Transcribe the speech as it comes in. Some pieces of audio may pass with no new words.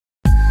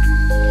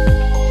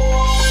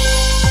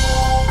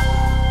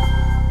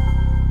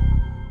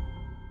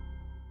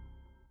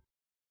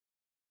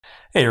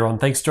Hey everyone,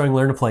 thanks for joining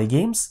Learn to Play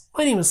Games.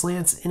 My name is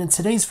Lance, and in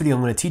today's video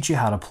I'm going to teach you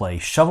how to play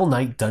Shovel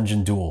Knight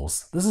Dungeon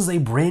Duels. This is a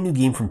brand new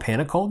game from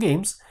Panda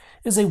Games.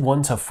 It is a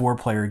 1 to 4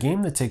 player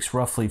game that takes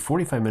roughly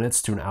 45 minutes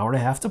to an hour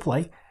and a half to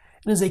play.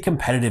 It is a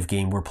competitive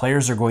game where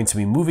players are going to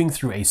be moving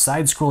through a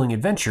side-scrolling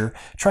adventure,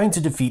 trying to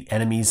defeat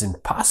enemies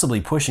and possibly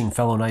pushing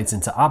fellow knights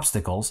into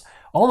obstacles,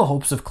 all in the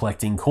hopes of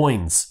collecting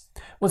coins.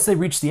 Once they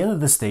reach the end of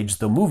the stage,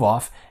 they'll move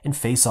off and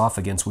face off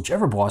against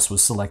whichever boss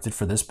was selected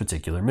for this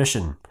particular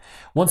mission.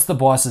 Once the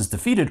boss is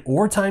defeated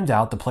or timed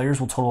out, the players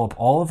will total up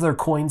all of their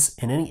coins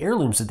and any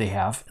heirlooms that they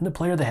have, and the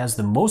player that has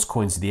the most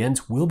coins at the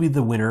end will be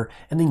the winner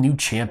and the new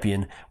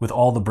champion with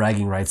all the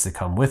bragging rights that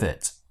come with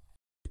it.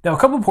 Now, a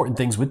couple important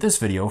things with this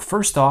video.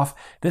 First off,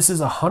 this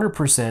is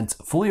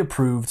 100% fully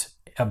approved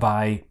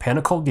by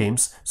Panda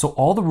Games, so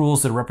all the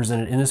rules that are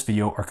represented in this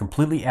video are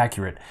completely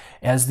accurate,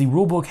 as the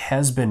rulebook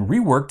has been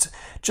reworked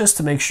just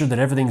to make sure that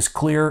everything's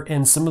clear,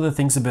 and some of the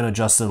things have been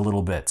adjusted a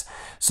little bit.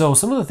 So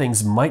some of the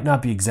things might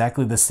not be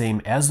exactly the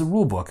same as the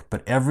rulebook,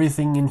 but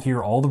everything in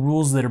here, all the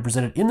rules that are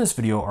presented in this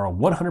video are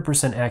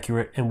 100%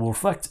 accurate and will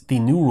reflect the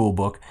new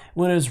rulebook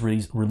when it is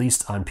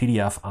released on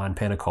PDF on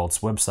Panda Cult's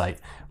website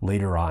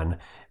later on,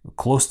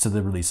 close to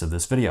the release of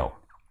this video.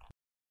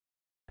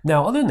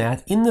 Now, other than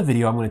that, in the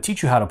video, I'm going to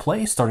teach you how to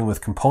play, starting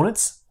with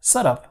components,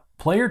 setup,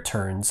 player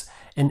turns,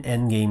 and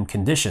endgame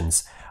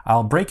conditions.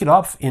 I'll break it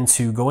up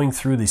into going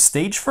through the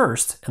stage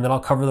first, and then I'll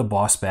cover the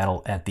boss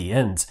battle at the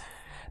end.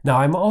 Now,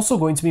 I'm also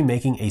going to be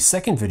making a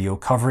second video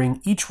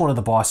covering each one of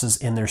the bosses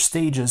and their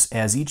stages,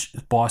 as each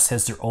boss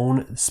has their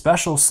own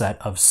special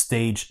set of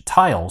stage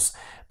tiles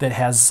that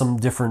has some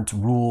different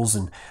rules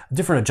and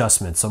different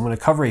adjustments. So I'm going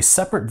to cover a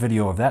separate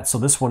video of that, so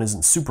this one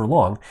isn't super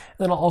long. And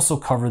then I'll also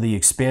cover the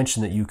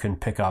expansion that you can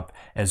pick up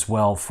as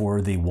well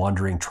for the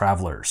Wandering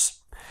Travelers.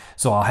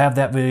 So I'll have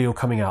that video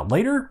coming out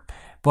later.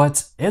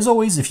 But as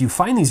always, if you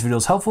find these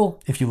videos helpful,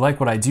 if you like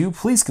what I do,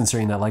 please consider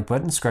hitting that like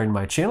button and subscribing to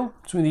my channel.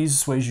 It's one of the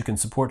easiest ways you can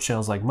support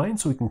channels like mine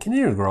so we can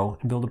continue to grow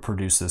and be able to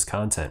produce this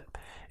content.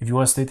 If you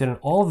want to stay updated on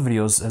all of the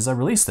videos as I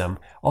release them,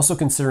 also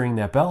considering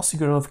that bell so you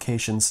get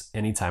notifications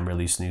anytime I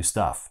release new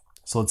stuff.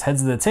 So let's head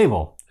to the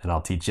table and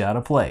I'll teach you how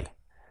to play.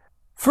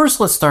 First,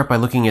 let's start by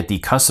looking at the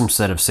custom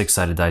set of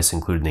 6-sided dice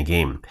included in the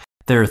game.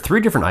 There are 3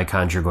 different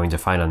icons you're going to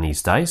find on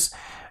these dice.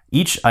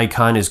 Each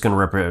icon is going to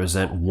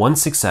represent 1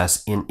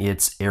 success in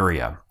its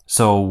area.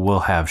 So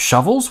we'll have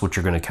shovels, which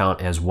are going to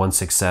count as 1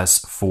 success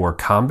for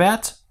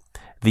combat,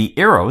 the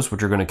arrows,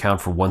 which are going to count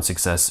for 1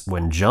 success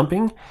when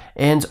jumping,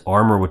 and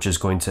armor, which is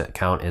going to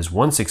count as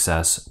 1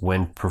 success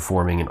when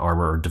performing an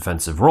armor or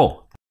defensive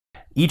roll.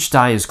 Each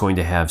die is going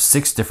to have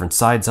 6 different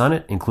sides on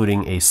it,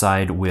 including a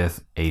side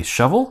with a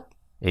shovel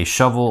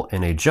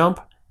and a jump,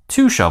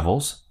 2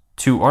 shovels,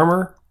 2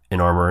 armor, an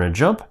armor and a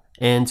jump,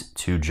 and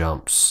 2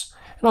 jumps.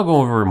 And I'll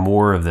go over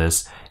more of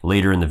this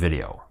later in the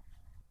video.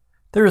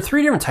 There are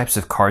 3 different types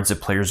of cards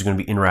that players are going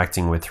to be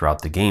interacting with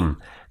throughout the game.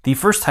 The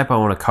first type I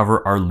want to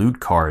cover are loot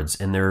cards,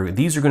 and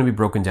these are going to be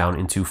broken down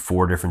into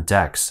 4 different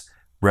decks: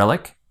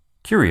 Relic,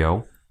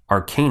 Curio,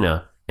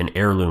 Arcana, and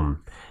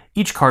Heirloom.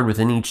 Each card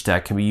within each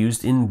deck can be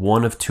used in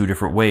one of 2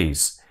 different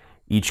ways.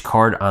 Each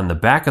card on the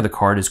back of the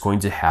card is going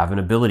to have an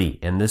ability,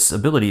 and this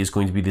ability is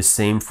going to be the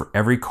same for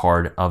every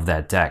card of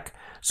that deck.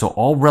 So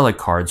all Relic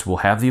cards will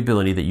have the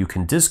ability that you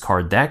can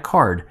discard that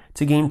card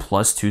to gain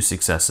 +2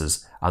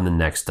 successes on the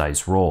next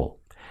dice roll.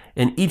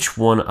 And each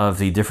one of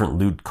the different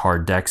loot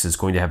card decks is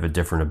going to have a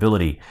different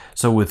ability.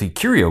 So with the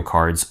Curio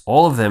cards,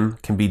 all of them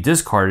can be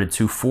discarded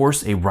to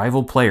force a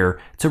rival player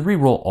to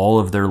reroll all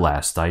of their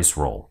last dice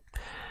roll.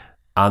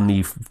 On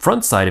the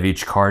front side of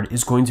each card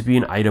is going to be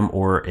an item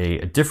or a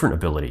different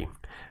ability.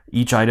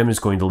 Each item is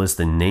going to list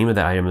the name of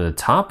that item at the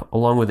top,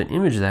 along with an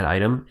image of that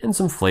item and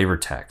some flavor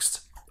text.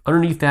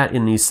 Underneath that,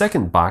 in the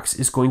second box,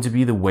 is going to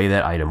be the way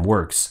that item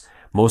works.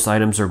 Most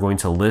items are going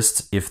to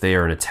list, if they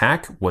are an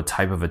attack, what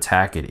type of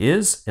attack it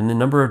is, and the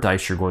number of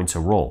dice you're going to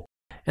roll.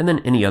 And then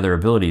any other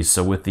abilities.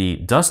 So with the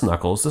Dust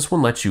Knuckles, this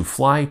one lets you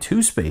fly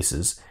 2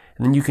 spaces,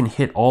 and then you can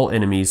hit all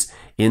enemies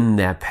in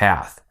that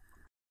path.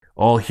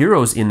 All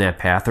heroes in that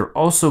path are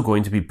also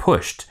going to be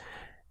pushed,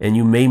 and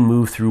you may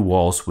move through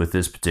walls with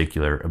this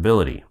particular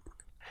ability.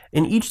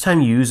 And each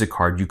time you use a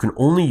card, you can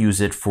only use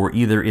it for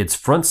either its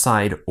front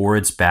side or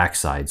its back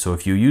side. So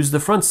if you use the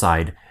front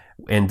side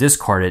and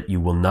discard it, you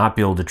will not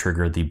be able to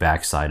trigger the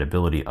backside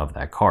ability of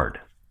that card.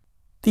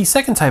 The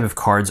second type of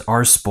cards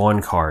are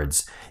spawn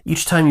cards.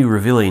 Each time you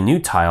reveal a new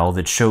tile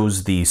that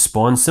shows the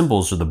spawn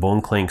symbols or the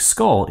Bone Clank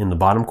skull in the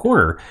bottom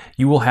corner,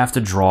 you will have to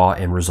draw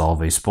and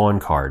resolve a spawn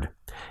card.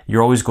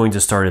 You're always going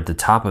to start at the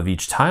top of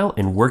each tile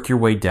and work your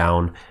way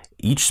down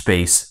each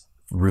space,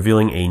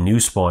 revealing a new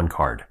spawn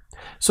card.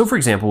 So for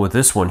example, with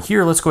this one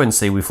here, let's go ahead and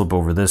say we flip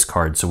over this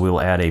card. So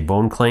we'll add a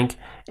Bone Clank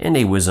and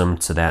a Wisdom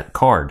to that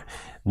card.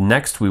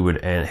 Next, we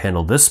would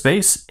handle this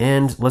space,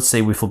 and let's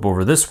say we flip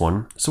over this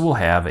one, so we'll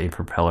have a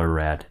Propeller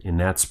Rat in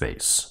that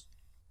space.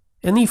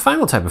 And the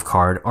final type of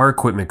card are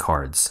equipment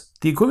cards.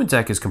 The equipment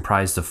deck is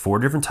comprised of 4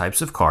 different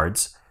types of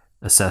cards: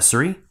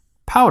 accessory,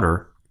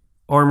 powder,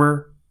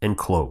 armor, and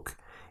cloak.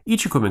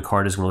 Each equipment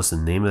card is going to list the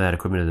name of that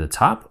equipment at the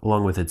top,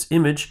 along with its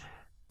image,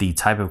 the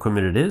type of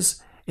equipment it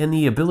is, and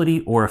the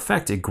ability or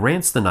effect it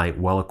grants the knight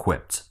while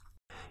equipped.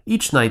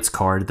 Each knight's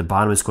card at the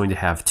bottom is going to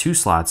have 2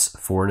 slots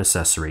for an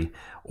accessory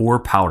or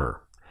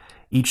powder.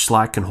 Each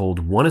slot can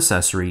hold 1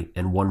 accessory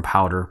and 1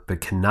 powder, but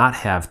cannot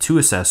have 2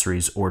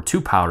 accessories or 2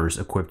 powders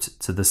equipped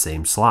to the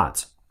same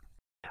slot.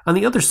 On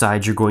the other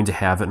side, you're going to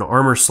have an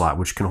armor slot,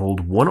 which can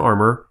hold 1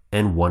 armor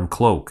and 1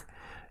 cloak.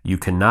 You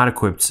cannot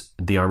equip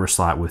the armor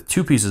slot with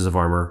 2 pieces of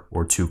armor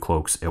or 2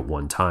 cloaks at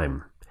one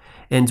time.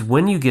 And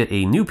when you get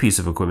a new piece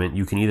of equipment,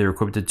 you can either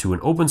equip it to an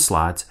open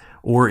slot,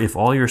 or if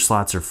all your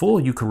slots are full,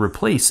 you can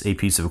replace a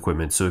piece of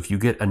equipment. So if you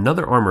get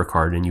another armor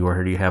card and you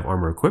already have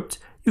armor equipped,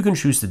 you can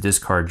choose to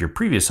discard your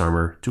previous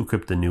armor to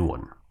equip the new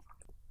one.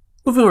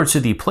 Moving over to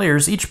the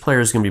players, each player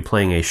is going to be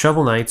playing a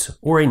Shovel Knight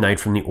or a Knight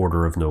from the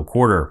Order of No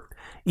Quarter.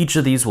 Each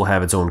of these will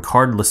have its own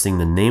card listing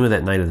the name of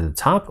that knight at the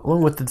top,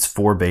 along with its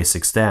 4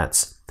 basic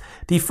stats.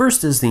 The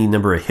first is the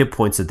number of hit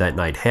points that that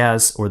knight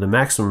has, or the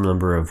maximum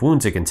number of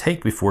wounds it can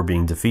take before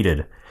being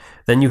defeated.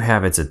 Then you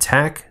have its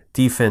attack,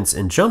 defense,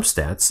 and jump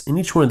stats, and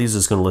each one of these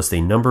is going to list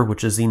a number,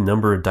 which is the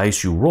number of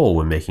dice you roll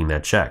when making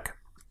that check.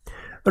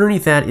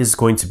 Underneath that is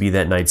going to be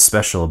that knight's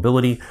special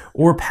ability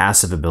or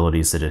passive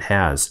abilities that it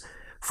has.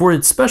 For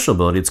its special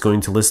ability, it's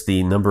going to list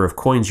the number of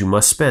coins you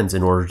must spend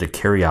in order to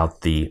carry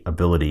out the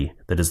ability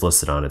that is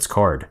listed on its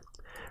card.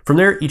 From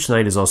there, each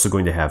knight is also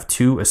going to have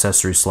 2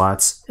 accessory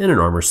slots and an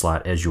armor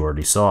slot, as you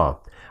already saw.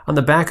 On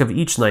the back of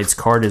each knight's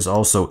card is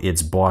also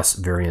its boss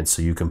variant,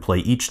 so you can play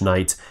each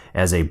knight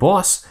as a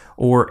boss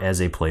or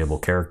as a playable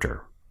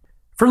character.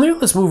 From there,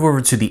 let's move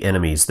over to the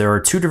enemies. There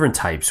are 2 different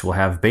types. We'll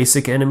have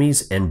basic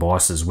enemies and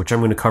bosses, which I'm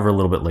going to cover a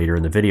little bit later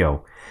in the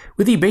video.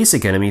 With the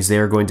basic enemies, they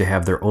are going to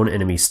have their own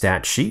enemy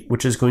stat sheet,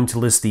 which is going to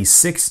list the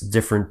 6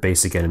 different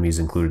basic enemies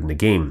included in the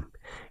game.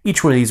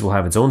 Each one of these will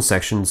have its own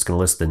section. It's going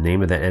to list the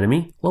name of that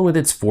enemy, along with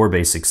its 4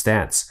 basic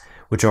stats,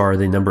 which are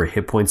the number of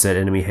hit points that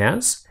enemy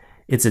has,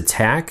 its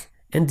attack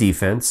and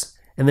defense,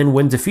 and then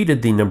when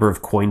defeated, the number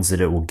of coins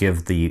that it will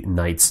give the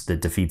knights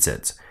that defeats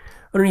it.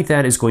 Underneath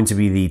that is going to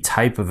be the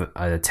type of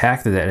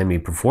attack that the enemy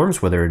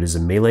performs, whether it is a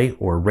melee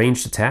or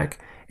ranged attack,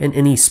 and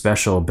any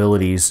special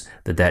abilities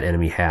that that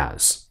enemy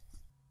has.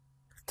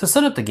 To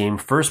set up the game,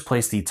 first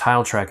place the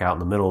tile track out in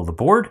the middle of the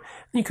board,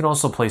 and you can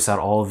also place out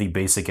all of the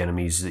basic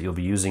enemies that you'll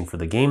be using for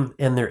the game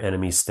and their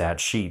enemy stat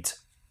sheet.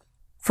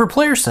 For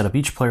player setup,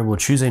 each player will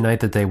choose a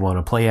knight that they want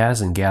to play as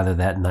and gather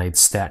that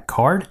knight's stat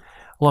card,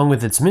 along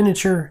with its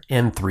miniature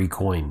and 3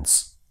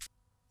 coins.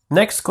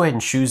 Next, go ahead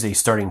and choose a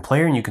starting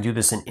player, and you can do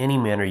this in any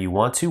manner you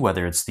want to,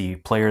 whether it's the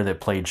player that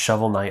played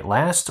Shovel Knight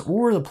last,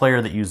 or the player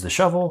that used the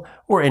shovel,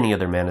 or any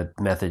other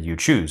method you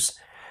choose.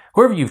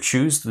 Whoever you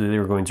choose,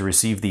 they're going to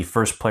receive the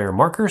first player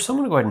marker, so I'm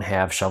going to go ahead and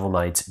have Shovel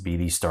Knight be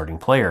the starting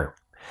player.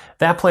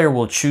 That player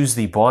will choose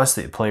the boss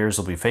that players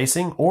will be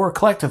facing, or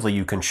collectively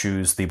you can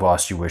choose the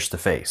boss you wish to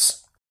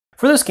face.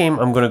 For this game,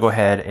 I'm going to go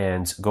ahead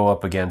and go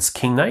up against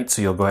King Knight,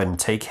 so you'll go ahead and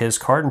take his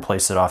card and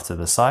place it off to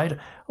the side,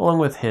 along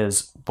with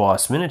his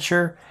boss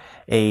miniature,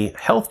 a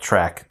health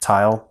track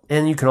tile,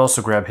 and you can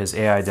also grab his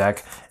AI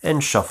deck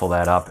and shuffle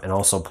that up and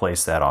also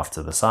place that off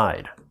to the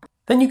side.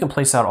 Then you can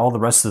place out all the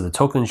rest of the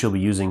tokens you'll be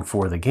using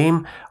for the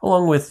game,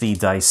 along with the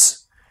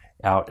dice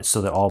out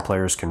so that all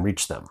players can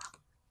reach them.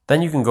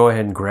 Then you can go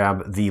ahead and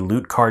grab the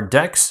loot card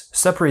decks,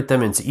 separate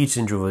them into each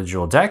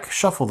individual deck,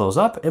 shuffle those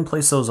up, and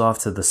place those off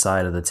to the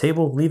side of the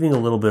table, leaving a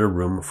little bit of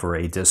room for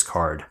a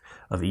discard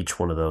of each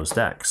one of those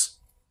decks.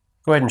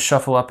 Go ahead and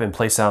shuffle up and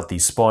place out the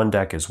spawn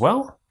deck as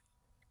well.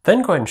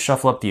 Then go ahead and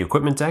shuffle up the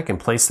equipment deck and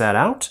place that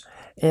out,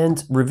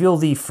 and reveal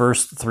the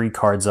first 3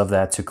 cards of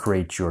that to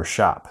create your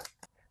shop.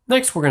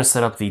 Next, we're going to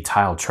set up the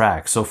tile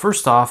track. So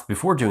first off,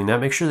 before doing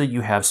that, make sure that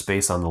you have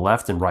space on the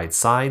left and right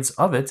sides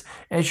of it,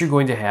 as you're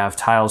going to have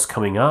tiles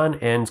coming on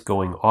and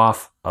going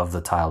off of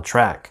the tile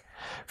track.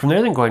 From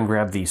there, then go ahead and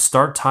grab the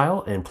start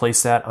tile and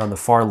place that on the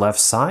far left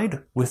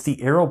side with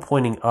the arrow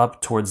pointing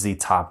up towards the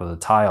top of the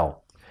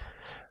tile.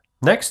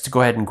 Next,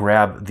 go ahead and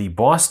grab the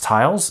boss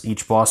tiles.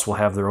 Each boss will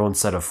have their own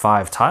set of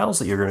 5 tiles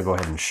that you're going to go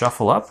ahead and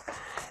shuffle up.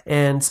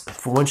 And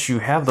once you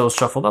have those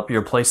shuffled up,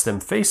 you'll place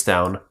them face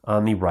down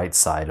on the right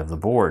side of the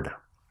board.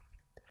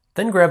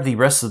 Then grab the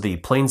rest of the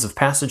Planes of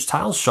Passage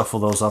tiles,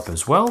 shuffle those up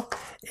as well,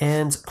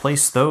 and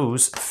place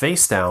those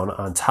face down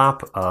on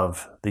top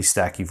of the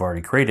stack you've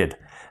already created.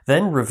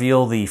 Then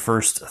reveal the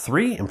first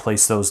 3 and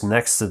place those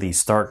next to the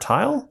start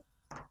tile.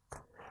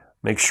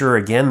 Make sure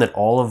again that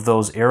all of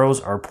those arrows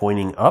are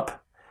pointing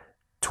up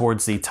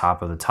towards the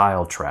top of the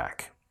tile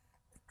track.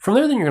 From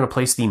there, then you're going to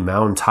place the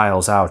mound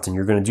tiles out, and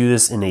you're going to do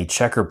this in a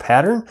checker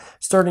pattern.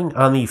 Starting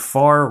on the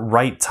far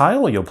right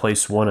tile, you'll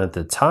place one at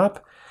the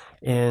top,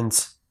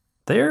 and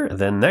there.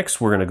 Then next,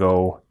 we're going to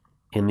go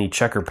in the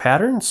checker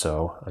pattern.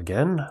 So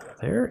again,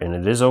 there, and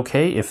it is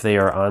okay if they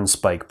are on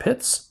spike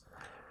pits.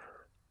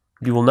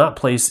 You will not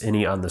place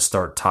any on the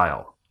start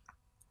tile.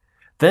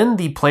 Then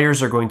the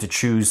players are going to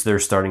choose their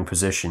starting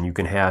position. You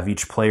can have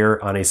each player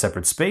on a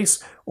separate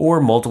space or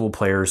multiple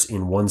players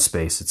in one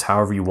space. It's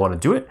however you want to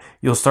do it.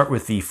 You'll start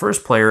with the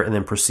first player and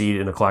then proceed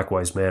in a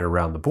clockwise manner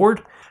around the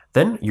board.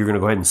 Then you're going to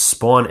go ahead and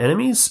spawn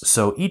enemies.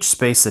 So each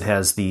space that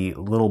has the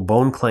little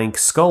bone clank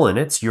skull in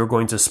it, you're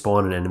going to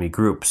spawn an enemy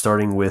group,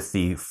 starting with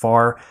the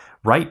far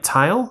right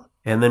tile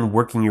and then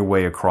working your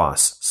way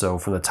across. So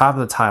from the top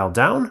of the tile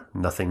down,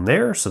 nothing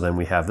there. So then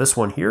we have this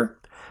one here.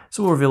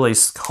 So we'll reveal a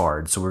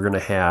card. So we're going to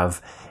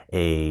have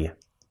a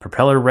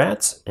propeller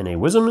rat and a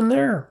wisdom in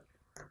there.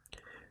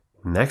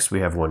 Next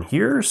we have one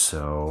here.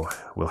 So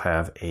we'll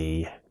have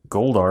a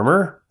gold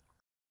armor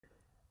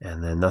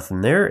and then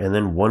nothing there. And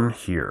then one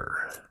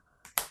here.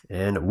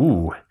 And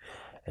ooh,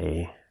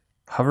 a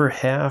hover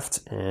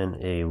haft and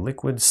a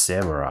liquid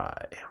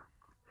samurai.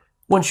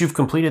 Once you've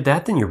completed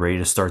that, then you're ready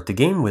to start the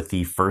game with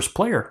the first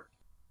player.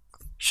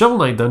 Shovel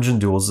Knight Dungeon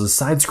Duels is a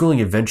side-scrolling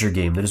adventure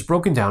game that is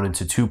broken down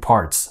into two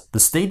parts,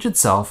 the stage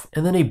itself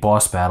and then a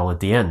boss battle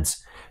at the end.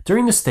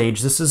 During the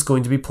stage, this is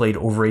going to be played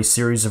over a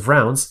series of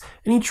rounds,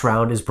 and each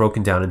round is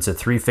broken down into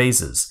 3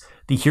 phases.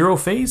 The hero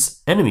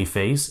phase, enemy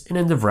phase, and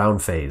end of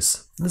round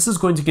phase. This is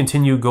going to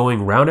continue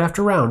going round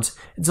after round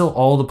until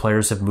all the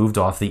players have moved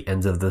off the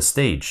end of the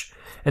stage.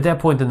 At that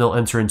point, then they'll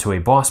enter into a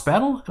boss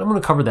battle, and I'm going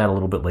to cover that a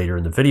little bit later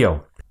in the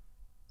video.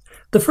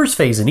 The first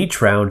phase in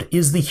each round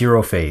is the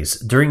hero phase.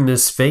 During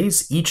this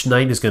phase, each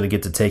knight is going to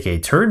get to take a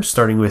turn,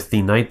 starting with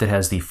the knight that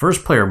has the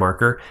first player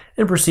marker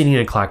and proceeding in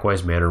a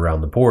clockwise manner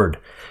around the board.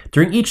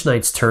 During each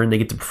knight's turn, they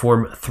get to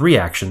perform 3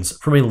 actions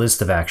from a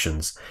list of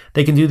actions.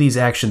 They can do these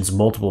actions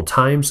multiple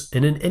times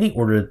and in any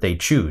order that they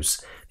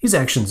choose. These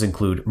actions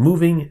include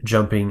moving,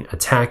 jumping,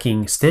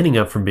 attacking, standing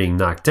up from being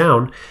knocked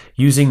down,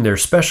 using their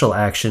special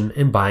action,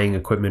 and buying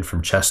equipment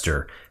from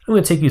Chester. I'm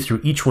going to take you through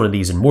each one of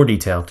these in more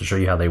detail to show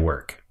you how they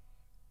work.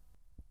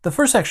 The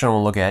first action I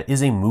want to look at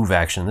is a move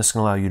action. This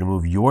can allow you to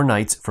move your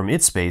knight from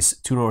its space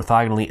to an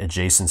orthogonally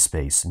adjacent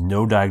space.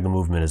 No diagonal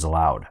movement is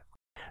allowed.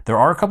 There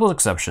are a couple of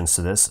exceptions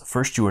to this.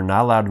 First, you are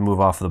not allowed to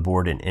move off of the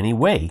board in any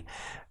way,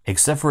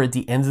 except for at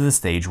the end of the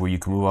stage where you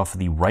can move off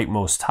of the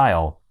rightmost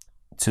tile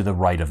to the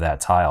right of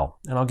that tile.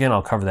 And again,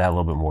 I'll cover that a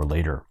little bit more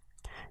later.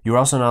 You're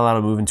also not allowed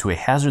to move into a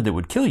hazard that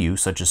would kill you,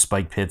 such as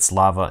spike pits,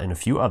 lava, and a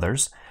few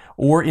others,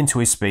 or into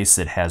a space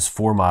that has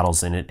 4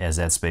 models in it, as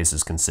that space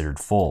is considered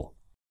full.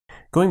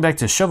 Going back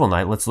to Shovel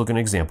Knight, let's look at an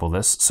example of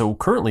this. So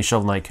currently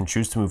Shovel Knight can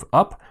choose to move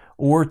up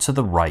or to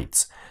the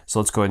right. So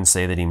let's go ahead and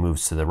say that he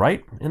moves to the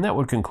right, and that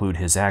would conclude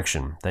his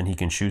action. Then he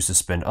can choose to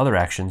spend other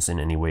actions in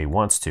any way he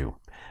wants to.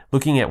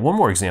 Looking at one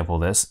more example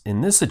of this,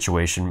 in this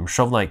situation,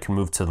 Shovel Knight can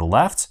move to the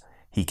left.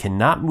 He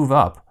cannot move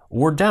up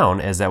or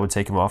down, as that would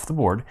take him off the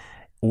board,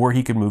 or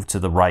he could move to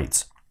the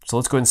right. So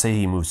let's go ahead and say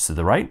he moves to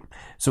the right.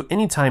 So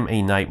anytime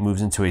a knight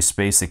moves into a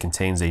space that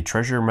contains a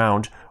treasure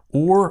mound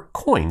or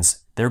coins,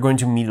 they're going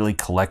to immediately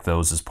collect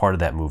those as part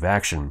of that move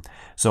action.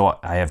 So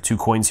I have 2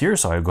 coins here,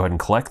 so I'll go ahead and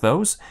collect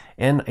those,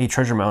 and a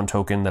treasure mound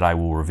token that I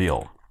will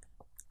reveal.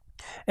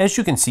 As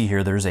you can see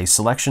here, there's a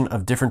selection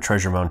of different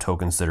treasure mound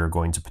tokens that are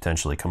going to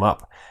potentially come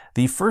up.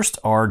 The first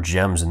are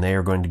gems, and they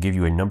are going to give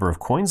you a number of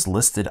coins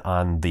listed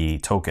on the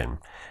token.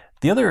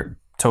 The other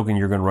token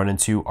you're going to run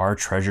into are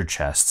treasure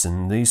chests.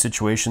 In these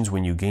situations,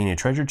 when you gain a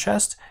treasure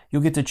chest,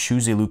 you'll get to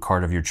choose a loot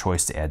card of your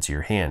choice to add to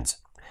your hand.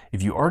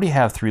 If you already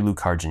have 3 loot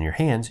cards in your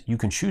hand, you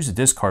can choose to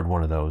discard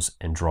one of those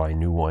and draw a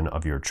new one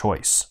of your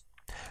choice.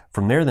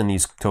 From there, then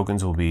these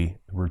tokens will be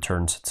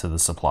returned to the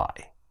supply.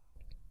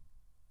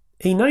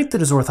 A knight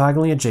that is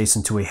orthogonally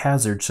adjacent to a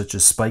hazard such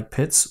as spike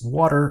pits,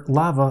 water,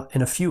 lava,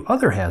 and a few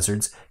other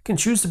hazards can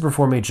choose to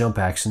perform a jump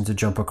action to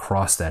jump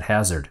across that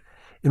hazard.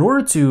 In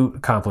order to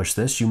accomplish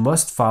this, you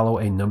must follow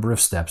a number of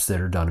steps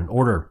that are done in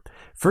order.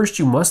 First,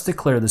 you must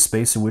declare the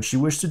space in which you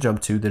wish to jump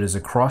to that is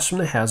across from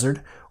the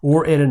hazard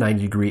or at a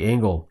 90-degree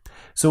angle.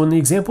 So in the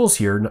examples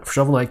here,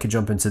 Shovel Knight could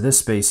jump into this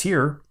space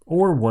here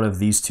or one of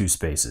these 2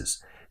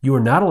 spaces. You are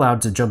not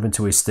allowed to jump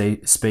into a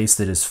space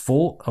that is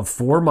full of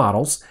 4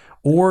 models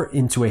or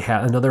into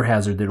another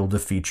hazard that will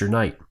defeat your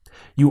knight.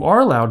 You are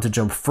allowed to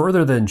jump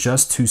further than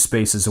just 2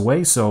 spaces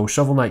away, so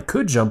Shovel Knight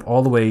could jump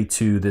all the way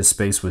to this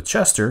space with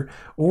Chester,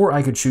 or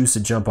I could choose to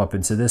jump up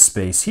into this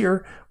space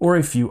here or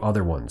a few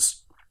other ones.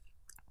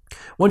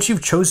 Once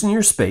you've chosen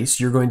your space,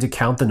 you're going to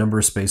count the number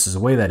of spaces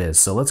away that is.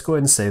 So let's go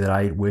ahead and say that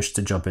I wish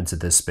to jump into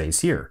this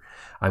space here.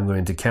 I'm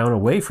going to count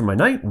away from my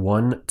knight,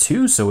 1,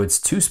 2, so it's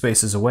 2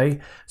 spaces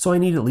away. So I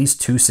need at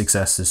least 2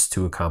 successes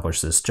to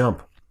accomplish this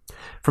jump.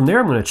 From there,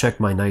 I'm going to check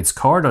my knight's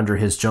card under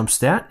his jump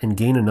stat and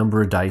gain a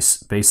number of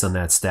dice based on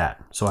that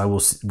stat. So I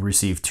will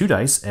receive 2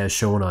 dice as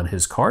shown on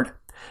his card.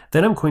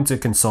 Then I'm going to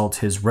consult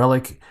his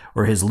relic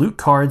or his loot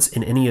cards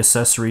and any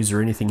accessories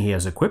or anything he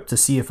has equipped to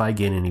see if I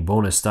gain any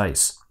bonus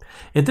dice.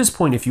 At this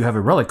point, if you have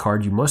a relic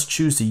card, you must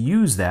choose to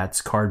use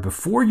that card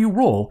before you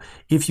roll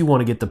if you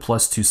want to get the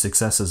 +2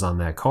 successes on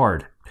that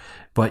card.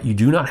 But you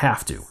do not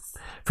have to.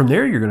 From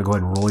there, you're going to go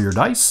ahead and roll your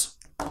dice.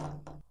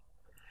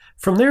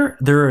 From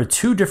there are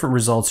two different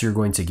results you're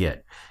going to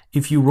get.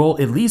 If you roll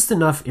at least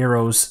enough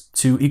arrows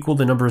to equal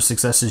the number of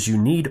successes you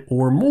need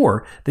or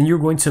more, then you're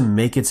going to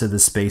make it to the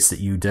space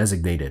that you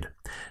designated.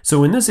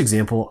 So in this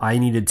example, I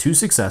needed 2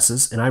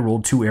 successes and I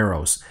rolled 2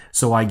 arrows.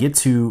 So I get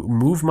to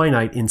move my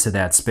knight into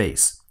that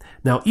space.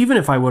 Now, even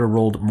if I would have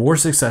rolled more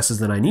successes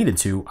than I needed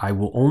to, I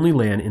will only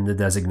land in the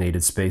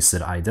designated space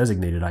that I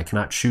designated. I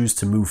cannot choose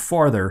to move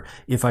farther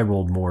if I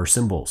rolled more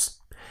symbols.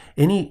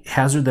 Any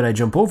hazard that I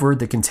jump over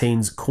that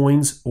contains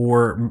coins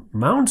or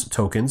mound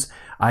tokens,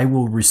 I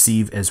will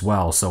receive as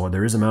well. So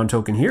there is a mound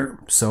token here,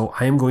 so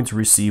I am going to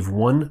receive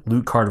 1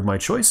 loot card of my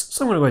choice.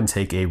 So I'm going to go ahead and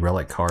take a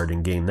relic card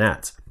and gain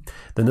that.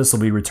 Then this will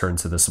be returned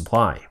to the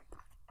supply.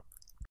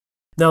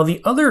 Now,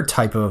 the other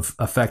type of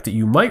effect that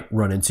you might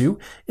run into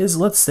is,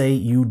 let's say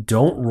you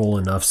don't roll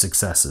enough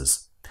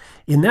successes.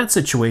 In that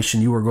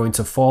situation, you are going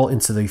to fall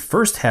into the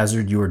first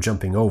hazard you are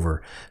jumping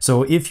over.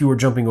 So if you are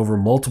jumping over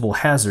multiple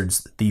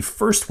hazards, the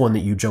first one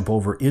that you jump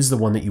over is the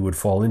one that you would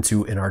fall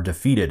into and are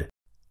defeated.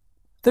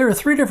 There are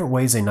 3 different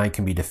ways a knight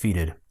can be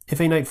defeated.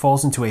 If a knight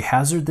falls into a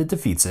hazard that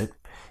defeats it,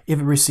 if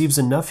it receives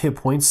enough hit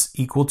points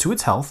equal to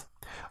its health,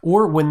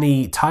 or when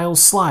the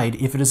tiles slide,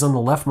 if it is on the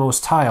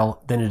leftmost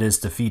tile, then it is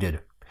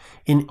defeated.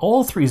 In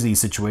all 3 of these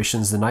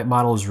situations, the knight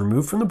model is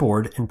removed from the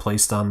board and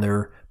placed on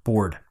their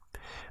board.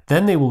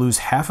 Then they will lose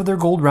half of their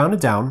gold rounded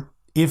down.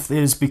 If it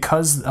is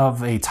because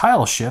of a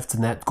tile shift,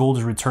 and that gold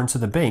is returned to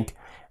the bank.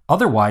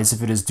 Otherwise,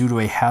 if it is due to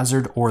a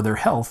hazard or their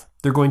health,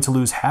 they're going to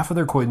lose half of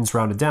their coins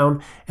rounded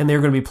down, and they're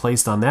going to be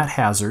placed on that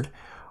hazard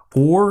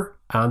or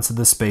onto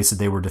the space that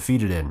they were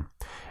defeated in.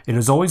 It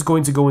is always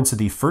going to go into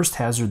the first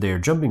hazard they are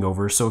jumping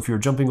over, so if you're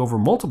jumping over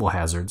multiple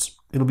hazards,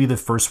 it'll be the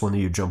first one that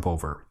you jump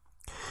over.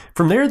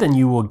 From there, then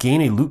you will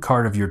gain a loot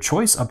card of your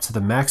choice up to the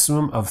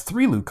maximum of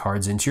 3 loot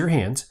cards into your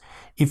hand.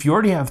 If you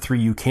already have 3,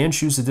 you can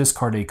choose to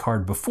discard a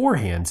card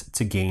beforehand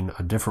to gain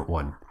a different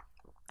one.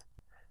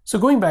 So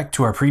going back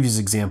to our previous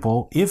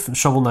example, if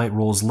Shovel Knight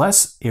rolls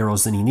less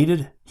arrows than he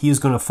needed, he is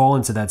going to fall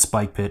into that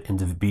spike pit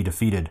and be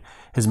defeated.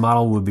 His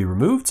model would be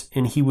removed,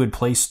 and he would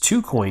place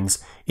 2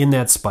 coins in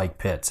that spike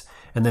pit,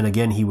 and then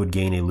again he would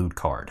gain a loot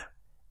card.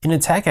 An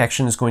attack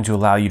action is going to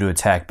allow you to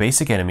attack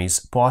basic enemies,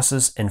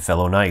 bosses, and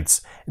fellow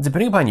knights. And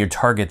depending upon your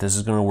target, this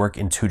is going to work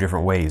in 2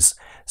 different ways.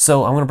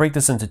 So I'm going to break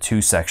this into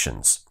 2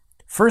 sections.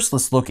 First,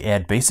 let's look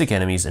at basic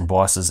enemies and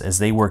bosses as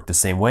they work the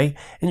same way,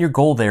 and your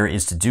goal there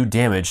is to do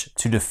damage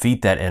to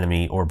defeat that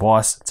enemy or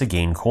boss to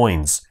gain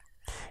coins.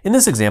 In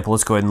this example,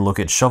 let's go ahead and look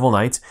at Shovel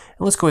Knight,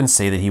 and let's go ahead and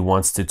say that he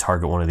wants to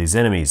target one of these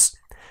enemies.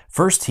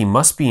 First, he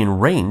must be in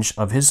range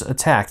of his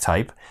attack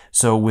type,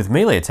 so with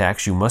melee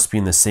attacks, you must be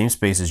in the same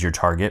space as your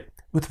target.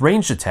 With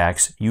ranged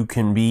attacks, you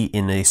can be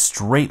in a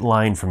straight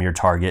line from your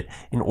target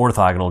in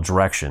orthogonal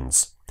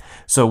directions.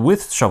 So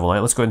with Shovel Knight,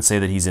 let's go ahead and say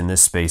that he's in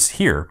this space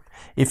here.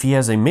 If he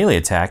has a melee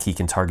attack, he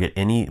can target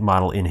any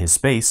model in his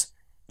space.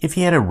 If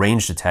he had a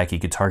ranged attack, he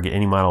could target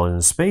any model in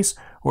his space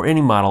or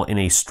any model in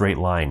a straight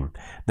line.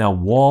 Now,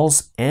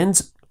 walls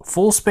and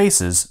full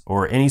spaces,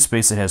 or any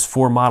space that has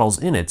 4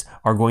 models in it,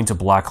 are going to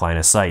block line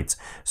of sight.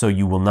 So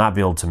you will not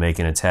be able to make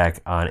an attack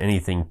on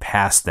anything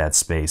past that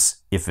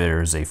space if there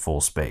is a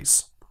full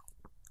space.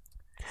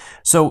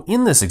 So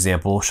in this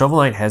example, Shovel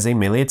Knight has a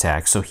melee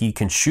attack, so he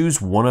can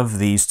choose one of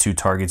these 2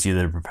 targets,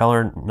 either the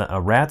propeller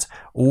rat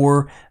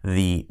or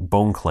the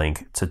bone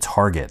clank, to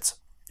target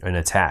an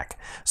attack.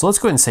 So let's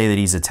go ahead and say that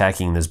he's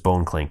attacking this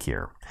bone clank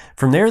here.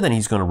 From there, then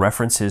he's going to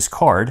reference his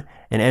card,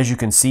 and as you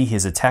can see,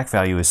 his attack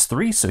value is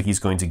 3, so he's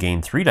going to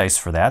gain 3 dice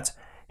for that.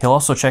 He'll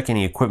also check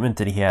any equipment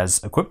that he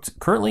has equipped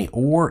currently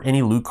or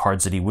any loot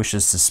cards that he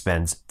wishes to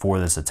spend for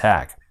this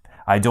attack.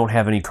 I don't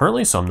have any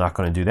currently, so I'm not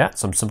going to do that,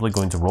 so I'm simply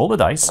going to roll the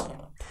dice.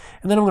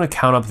 And then I'm going to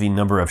count up the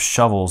number of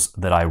shovels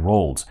that I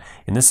rolled.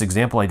 In this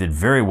example, I did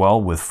very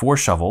well with 4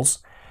 shovels.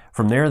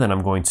 From there, then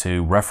I'm going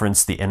to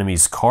reference the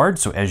enemy's card.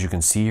 So as you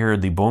can see here,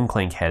 the Bone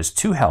Clank has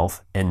 2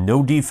 health and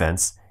no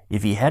defense.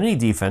 If he had any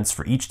defense,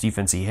 for each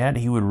defense he had,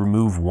 he would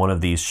remove one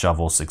of these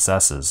shovel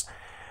successes.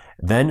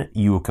 Then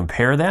you will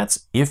compare that.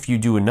 If you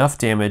do enough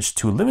damage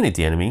to eliminate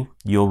the enemy,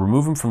 you'll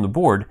remove him from the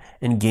board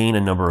and gain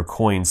a number of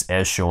coins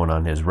as shown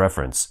on his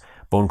reference.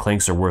 Bone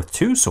Clanks are worth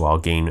 2, so I'll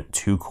gain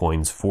 2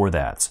 coins for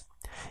that.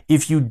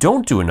 If you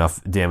don't do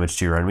enough damage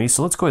to your enemy,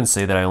 so let's go ahead and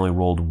say that I only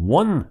rolled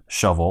 1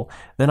 shovel,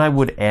 then I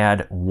would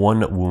add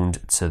 1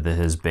 wound to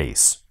his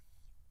base.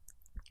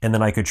 And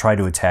then I could try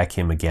to attack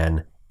him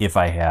again if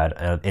I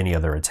had any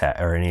other attack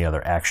or any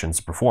other actions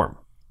to perform.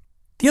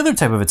 The other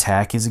type of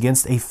attack is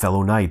against a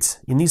fellow knight.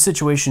 In these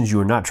situations, you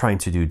are not trying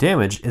to do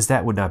damage, as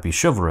that would not be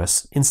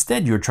chivalrous.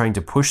 Instead, you're trying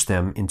to push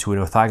them into an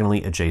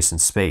orthogonally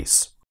adjacent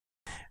space.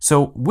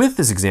 So with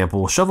this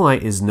example, Shovel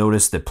Knight is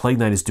noticed that Plague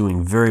Knight is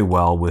doing very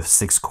well with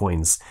 6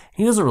 coins.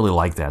 He doesn't really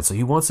like that, so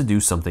he wants to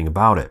do something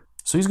about it.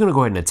 So he's going to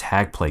go ahead and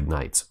attack Plague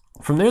Knight.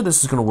 From there,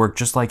 this is going to work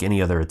just like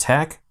any other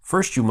attack.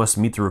 First, you must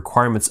meet the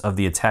requirements of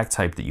the attack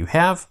type that you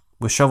have.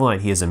 With Shovel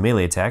Knight, he has a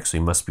melee attack, so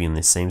he must be in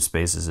the same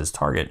space as his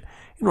target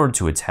in order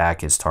to attack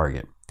his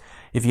target.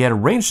 If he had a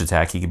ranged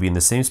attack, he could be in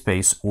the same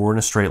space or in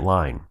a straight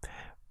line.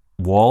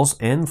 Walls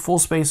and full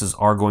spaces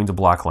are going to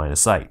block line of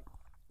sight.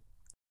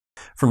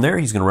 From there,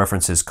 he's going to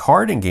reference his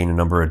card and gain a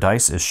number of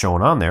dice as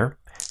shown on there.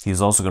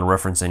 He's also going to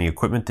reference any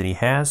equipment that he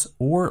has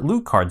or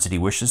loot cards that he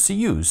wishes to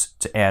use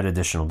to add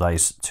additional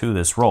dice to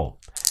this roll.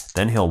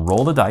 Then he'll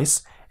roll the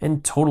dice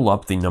and total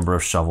up the number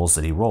of shovels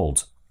that he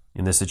rolled.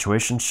 In this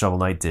situation, Shovel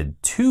Knight did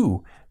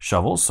 2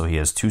 shovels, so he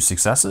has 2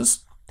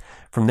 successes.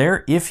 From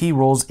there, if he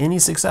rolls any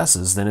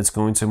successes, then it's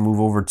going to move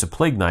over to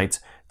Plague Knight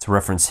to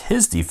reference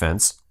his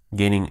defense,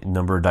 gaining a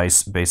number of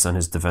dice based on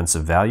his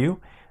defensive value.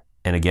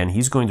 And again,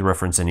 he's going to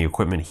reference any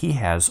equipment he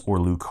has or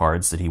loot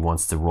cards that he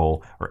wants to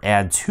roll or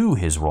add to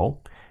his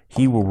roll.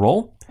 He will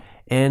roll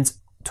and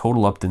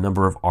total up the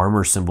number of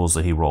armor symbols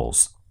that he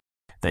rolls.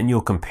 Then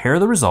you'll compare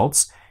the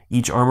results.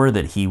 Each armor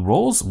that he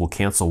rolls will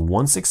cancel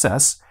 1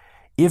 success.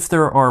 If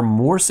there are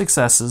more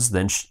successes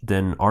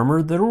than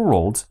armor that are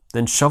rolled,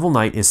 then Shovel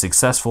Knight is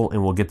successful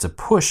and will get to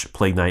push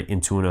Plague Knight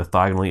into an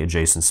orthogonally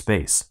adjacent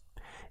space.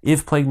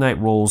 If Plague Knight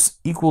rolls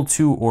equal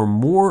to or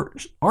more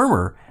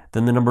armor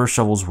than the number of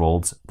shovels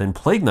rolled, then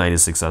Plague Knight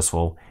is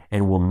successful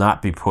and will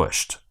not be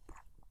pushed.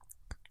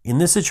 In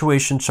this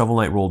situation, Shovel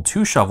Knight rolled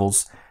 2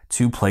 shovels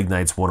to Plague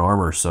Knight's 1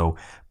 armor, so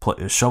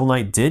Shovel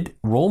Knight did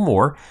roll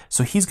more,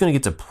 so he's going to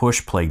get to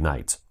push Plague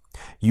Knight.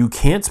 You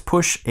can't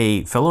push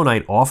a fellow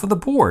knight off of the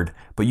board,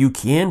 but you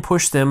can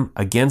push them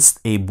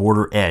against a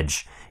border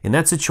edge. In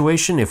that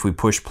situation, if we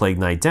push Plague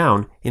Knight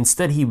down,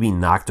 instead he'd be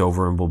knocked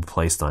over and will be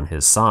placed on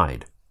his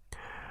side.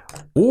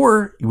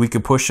 Or we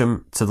could push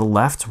him to the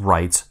left,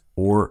 right,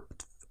 or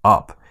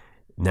up.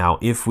 Now,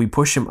 if we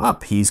push him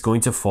up, he's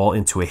going to fall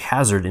into a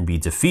hazard and be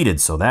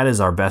defeated. So that is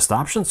our best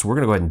option, so we're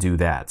going to go ahead and do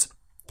that.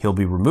 He'll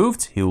be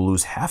removed. He'll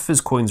lose half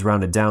his coins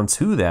rounded down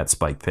to that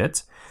spike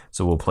pit.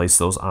 So we'll place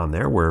those on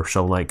there where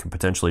Shovel Knight can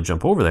potentially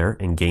jump over there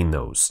and gain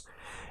those.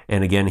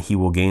 And again, he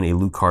will gain a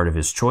loot card of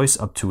his choice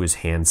up to his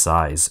hand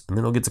size, and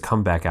then he'll get to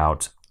come back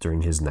out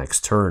during his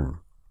next turn.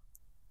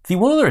 The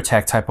one other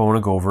attack type I want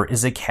to go over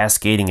is a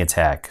cascading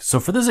attack. So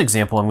for this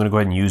example, I'm going to go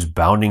ahead and use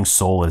Bounding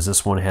Soul, as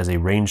this one has a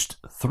ranged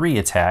 3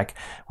 attack,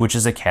 which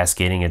is a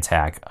cascading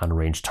attack on a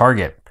ranged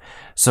target.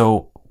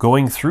 So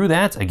going through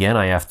that, again,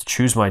 I have to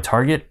choose my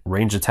target.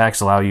 Ranged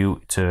attacks allow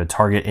you to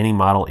target any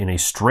model in a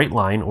straight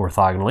line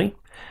orthogonally.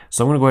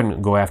 So I'm going to go ahead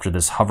and go after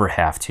this hover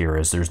haft here,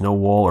 as there's no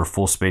wall or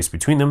full space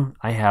between them.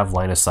 I have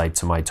line of sight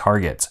to my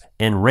target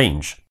and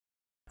range.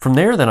 From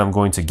there, then I'm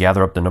going to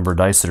gather up the number of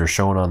dice that are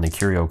shown on the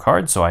curio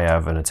card. So I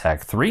have an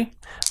attack 3.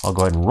 I'll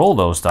go ahead and roll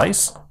those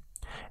dice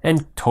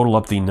and total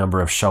up the number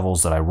of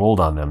shovels that I rolled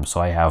on them. So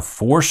I have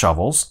 4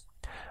 shovels.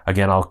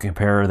 Again, I'll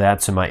compare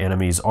that to my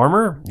enemy's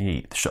armor.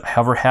 The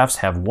hover hafts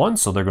have 1,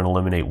 so they're going to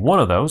eliminate 1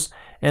 of those,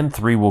 and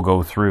 3 will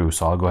go through.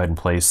 So I'll go ahead and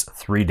place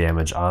 3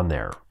 damage on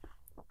there.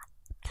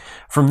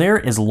 From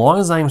there, as long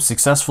as I am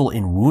successful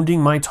in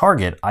wounding my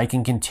target, I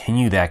can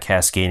continue that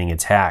cascading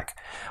attack.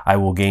 I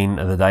will gain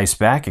the dice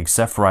back,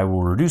 except for I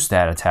will reduce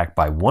that attack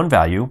by 1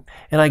 value.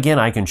 And again,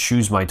 I can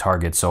choose my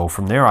target. So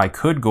from there, I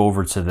could go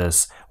over to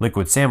this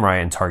Liquid Samurai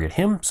and target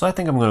him. So I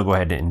think I'm going to go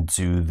ahead and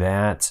do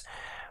that.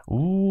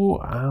 Ooh,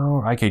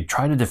 I could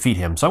try to defeat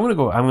him. So I'm going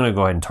to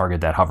go ahead and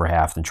target that hover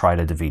haft and try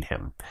to defeat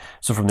him.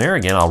 So from there,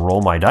 again, I'll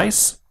roll my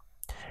dice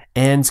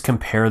and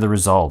compare the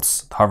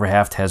results. The hover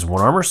haft has 1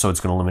 armor, so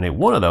it's going to eliminate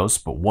 1 of those,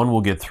 but 1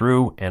 will get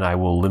through, and I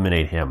will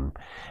eliminate him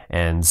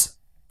and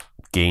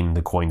gain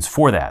the coins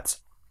for that.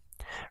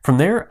 From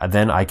there,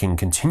 then I can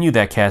continue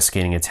that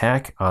cascading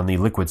attack on the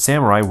Liquid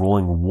Samurai,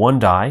 rolling 1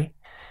 die.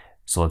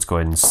 So let's go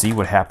ahead and see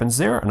what happens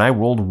there. And I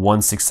rolled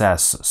 1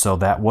 success, so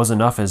that was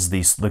enough, as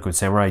these Liquid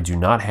Samurai do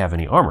not have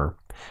any armor.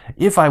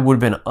 If I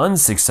would have been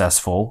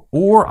unsuccessful,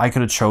 or I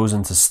could have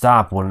chosen to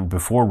stop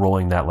before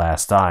rolling that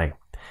last die.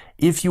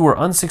 If you are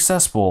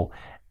unsuccessful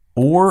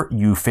or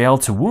you fail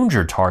to wound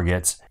your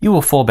target, you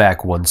will fall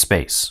back 1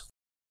 space.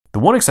 The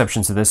one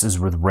exception to this is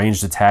with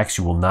ranged attacks,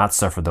 you will not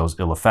suffer those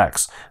ill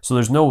effects. So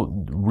there's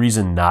no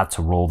reason not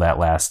to roll that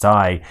last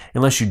die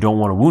unless you don't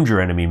want to wound your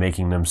enemy,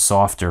 making them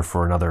softer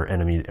for another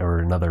enemy or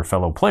another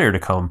fellow player to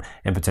come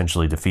and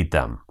potentially defeat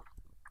them.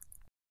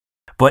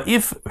 But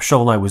if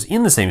Shovel Knight was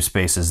in the same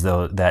space as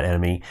that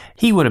enemy,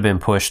 he would have been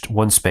pushed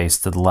 1 space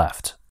to the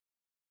left.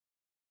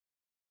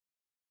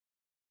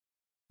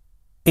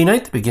 A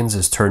knight that begins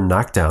his turn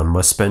knocked down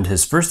must spend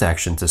his first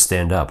action to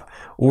stand up,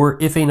 or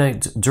if a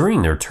knight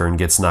during their turn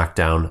gets knocked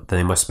down, then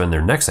they must spend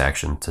their next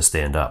action to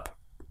stand up.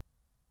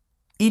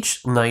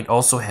 Each knight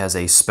also has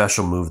a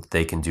special move that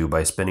they can do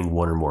by spending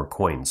 1 or more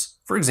coins.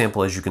 For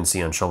example, as you can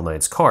see on Shovel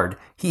Knight's card,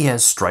 he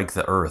has Strike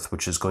the Earth,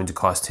 which is going to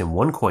cost him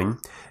 1 coin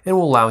and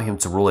will allow him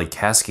to roll a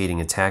cascading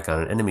attack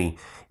on an enemy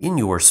in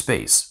your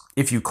space.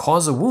 If you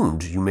cause a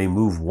wound, you may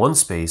move 1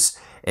 space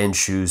and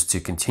choose to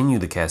continue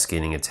the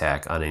cascading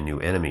attack on a new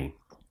enemy.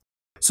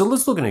 So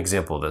let's look at an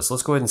example of this.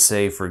 Let's go ahead and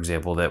say, for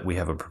example, that we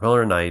have a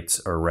Propeller Knight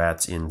or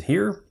Rat in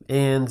here,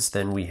 and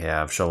then we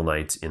have Shovel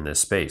Knight in this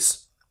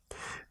space.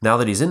 Now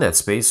that he's in that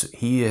space,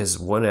 he has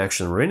 1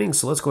 action remaining,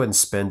 so let's go ahead and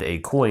spend a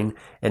coin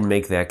and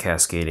make that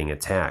cascading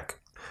attack.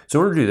 So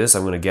in order to do this,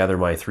 I'm going to gather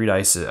my 3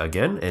 dice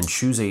again and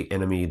choose an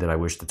enemy that I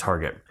wish to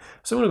target.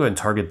 So I'm going to go ahead and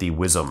target the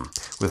Wisdom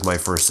with my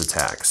first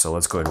attack. So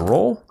let's go ahead and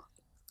roll.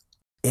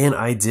 and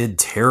I did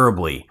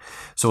terribly.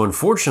 So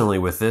unfortunately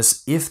with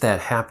this, if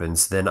that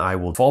happens, then I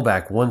will fall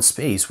back one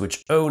space,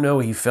 which, oh no,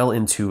 he fell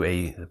into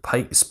a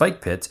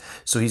spike pit,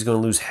 so he's going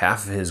to lose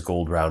half of his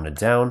gold rounded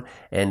down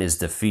and is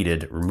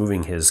defeated,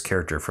 removing his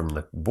character from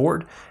the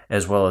board,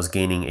 as well as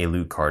gaining a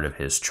loot card of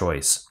his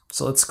choice.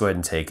 So let's go ahead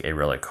and take a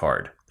relic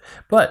card.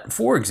 But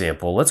for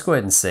example, let's go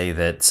ahead and say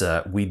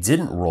that we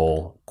didn't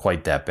roll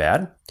quite that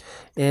bad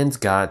and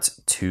got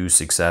 2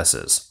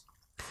 successes.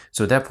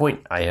 So at that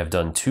point, I have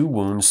done 2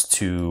 wounds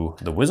to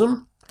the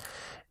Wisdom,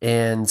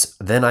 and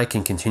then I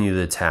can continue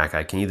the attack.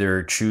 I can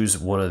either choose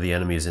one of the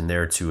enemies in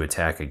there to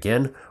attack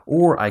again,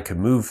 or I could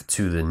move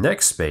to the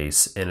next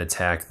space and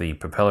attack the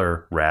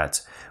Propeller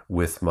Rat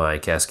with my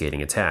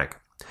cascading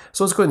attack.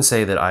 So let's go ahead and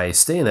say that I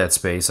stay in that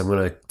space. I'm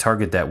going to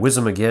target that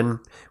Wisdom again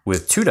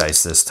with 2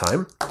 dice this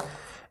time,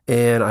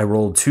 and I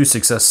rolled 2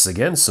 successes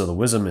again, so the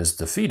Wisdom is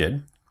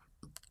defeated,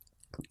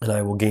 and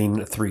I will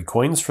gain 3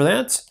 coins for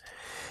that.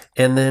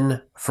 And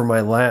then for my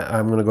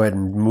I'm going to go ahead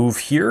and move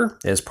here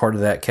as part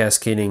of that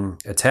cascading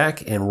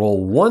attack and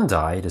roll 1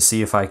 die to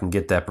see if I can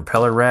get that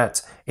Propeller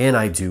Rat, and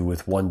I do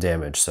with 1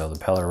 damage. So the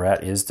Propeller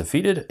Rat is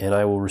defeated, and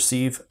I will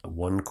receive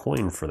 1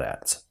 coin for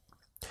that.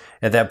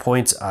 At that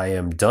point, I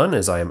am done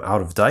as I am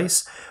out of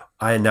dice.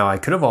 Now I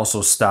could have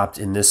also stopped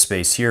in this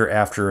space here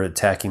after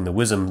attacking the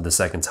Wisdom the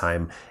second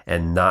time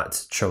and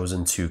not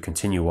chosen to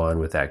continue on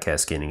with that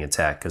cascading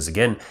attack, because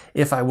again,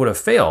 if I would have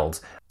failed,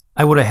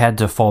 I would have had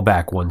to fall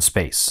back 1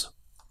 space.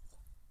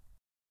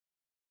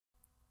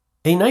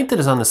 A knight that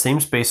is on the same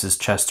space as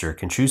Chester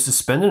can choose to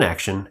spend an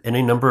action and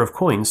a number of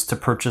coins to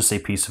purchase a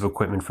piece of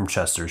equipment from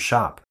Chester's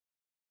shop.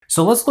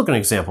 So let's look at an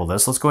example of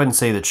this. Let's go ahead and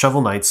say that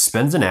Shovel Knight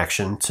spends an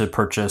action to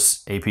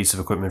purchase a piece of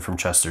equipment from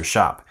Chester's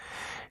shop.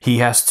 He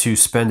has to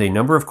spend a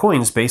number of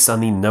coins based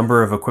on the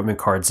number of equipment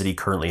cards that he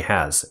currently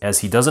has. As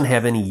he doesn't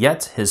have any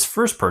yet, his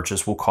first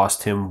purchase will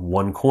cost him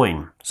 1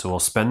 coin. So we'll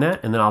spend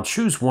that, and then I'll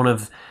choose one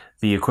of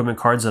the equipment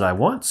cards that I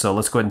want. So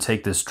let's go ahead and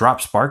take this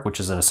Drop Spark, which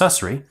is an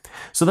accessory.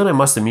 So then I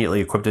must immediately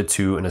equip it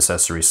to an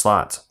accessory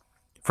slot.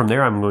 From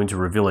there, I'm going to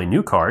reveal a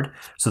new card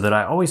so that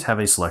I always have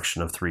a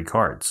selection of 3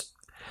 cards.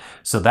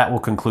 So that will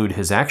conclude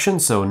his action.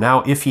 So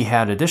now if he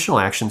had additional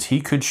actions,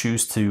 he could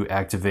choose to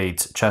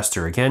activate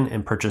Chester again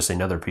and purchase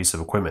another piece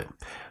of equipment.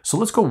 So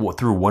let's go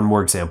through one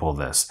more example of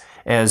this.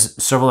 As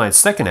Shovel Knight's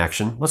second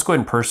action, let's go ahead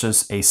and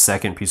purchase a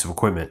second piece of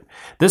equipment.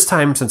 This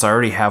time, since I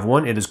already have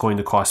one, it is going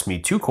to cost me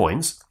 2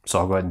 coins. So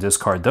I'll go ahead and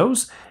discard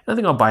those. And I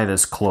think I'll buy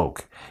this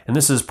cloak. And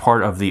this is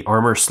part of the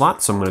armor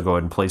slot, so I'm going to go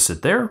ahead and place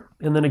it there.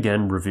 And then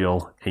again,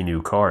 reveal a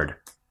new card.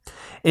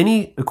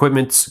 Any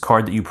equipment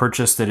card that you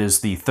purchase that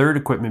is the 3rd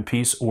equipment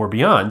piece or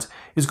beyond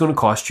is going to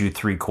cost you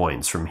 3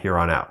 coins from here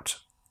on out.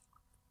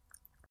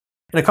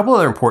 And a couple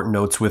other important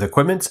notes with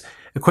equipment.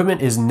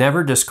 Equipment is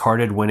never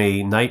discarded when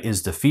a knight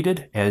is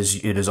defeated, as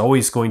it is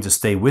always going to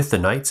stay with the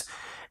knight.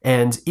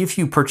 And if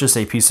you purchase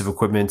a piece of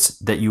equipment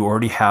that you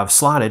already have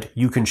slotted,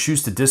 you can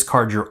choose to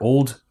discard your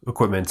old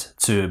equipment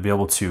to be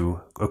able to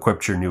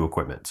equip your new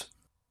equipment.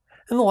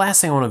 And the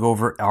last thing I want to go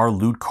over are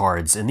loot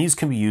cards, and these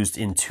can be used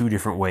in 2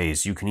 different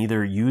ways. You can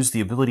either use the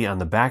ability on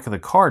the back of the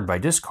card by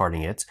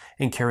discarding it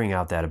and carrying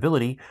out that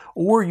ability,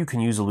 or you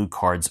can use a loot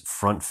card's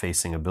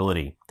front-facing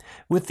ability.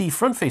 With the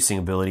front-facing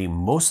ability,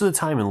 most of the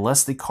time,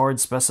 unless the card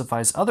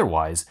specifies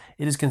otherwise,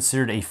 it is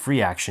considered a free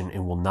action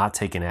and will not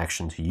take an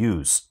action to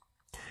use.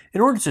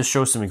 In order to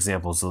show some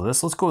examples of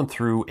this, let's go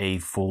through a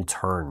full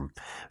turn.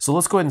 So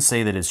let's go ahead and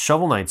say that it's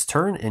Shovel Knight's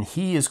turn, and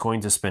he is going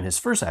to spend his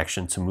first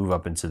action to move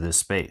up into this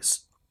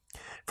space.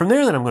 From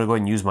there, then I'm going to go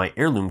ahead and use my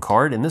heirloom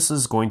card, and this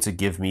is going to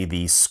give me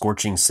the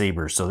Scorching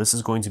Saber. So this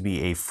is going to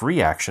be a free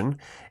action,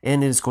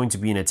 and it is going to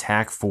be an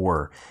attack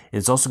 4.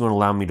 It's also going to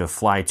allow me to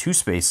fly 2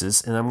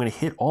 spaces, and I'm going to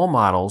hit all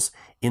models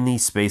in the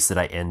space that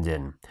I end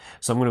in.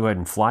 So I'm going to go ahead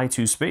and fly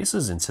 2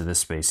 spaces into this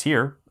space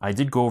here. I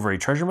did go over a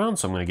treasure mound,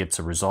 so I'm going to get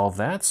to resolve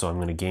that. So I'm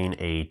going to gain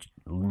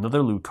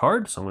another loot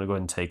card. So I'm going to go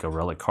ahead and take a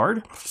relic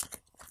card.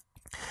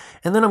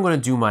 And then I'm going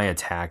to do my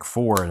attack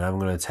 4, and I'm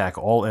going to attack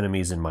all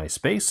enemies in my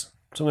space.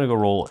 So I'm going to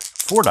go roll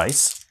 4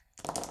 dice,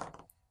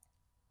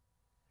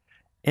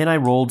 and I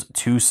rolled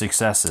 2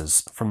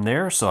 successes from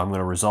there, so I'm going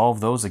to resolve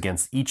those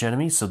against each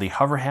enemy. So the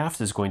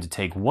Hoverhaft is going to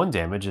take 1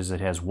 damage as it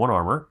has 1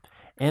 armor,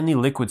 and the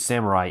Liquid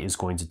Samurai is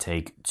going to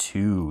take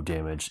 2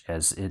 damage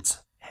as it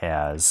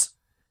has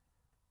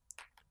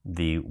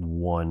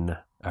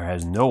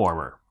has no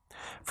armor.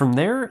 From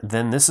there,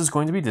 then this is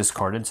going to be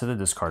discarded to the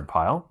discard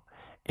pile.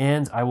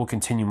 And I will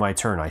continue my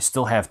turn. I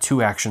still have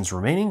 2 actions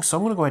remaining, so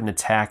I'm going to go ahead and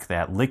attack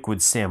that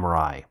Liquid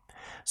Samurai.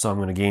 So I'm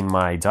going to gain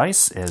my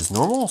dice as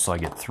normal, so I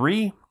get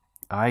 3.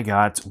 I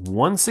got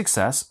 1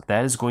 success.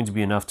 That is going to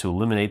be enough to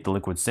eliminate the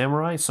Liquid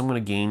Samurai, so I'm going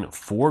to gain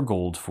 4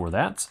 gold for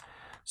that.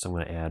 So I'm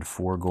going to add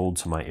 4 gold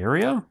to my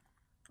area.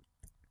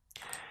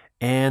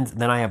 And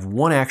then I have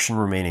one action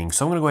remaining.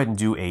 So I'm going to go ahead and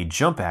do a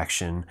jump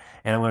action,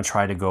 and I'm going to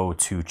try to go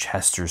to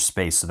Chester's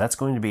space. So that's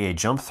going to be a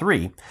jump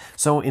 3.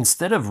 So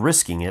instead of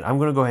risking it, I'm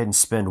going to go ahead and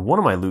spend one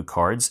of my loot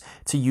cards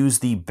to use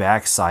the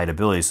backside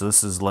ability. So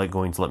this is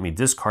going to let me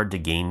discard to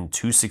gain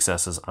 2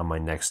 successes on my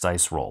next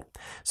dice roll.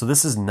 So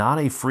this is not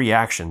a free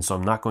action, so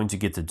I'm not going to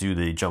get to do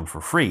the jump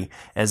for free,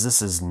 as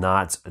this is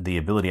not the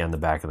ability on the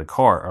back of the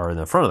card, or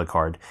the front of the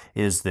card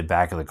is the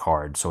back of the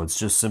card. So it's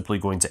just simply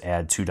going to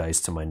add 2 dice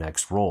to my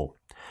next roll,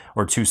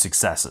 or 2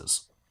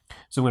 successes.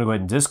 So I'm going to go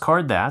ahead and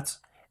discard that,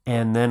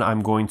 and then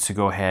I'm going to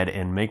go ahead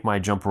and make my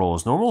jump roll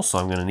as normal, so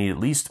I'm going to need at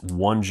least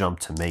 1 jump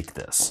to make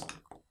this.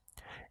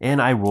 And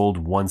I rolled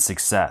 1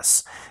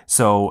 success.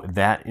 So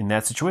that in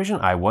that situation,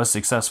 I was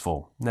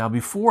successful. Now,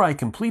 before I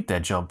complete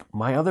that jump,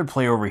 my other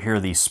player over here,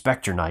 the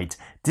Spectre Knight,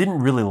 didn't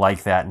really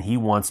like that, and he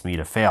wants me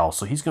to fail.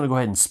 So he's going to go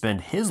ahead and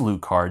spend his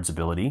loot cards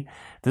ability.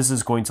 This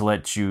is going to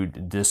let you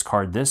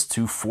discard this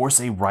to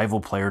force a rival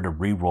player to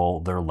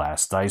re-roll their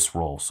last dice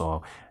roll.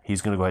 So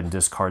he's going to go ahead and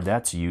discard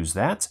that to use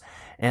that.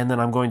 And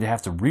then I'm going to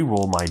have to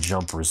re-roll my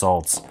jump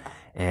results.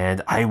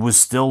 And I was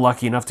still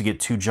lucky enough to get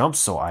 2 jumps,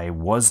 so I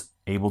was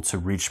able to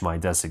reach my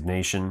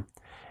designation,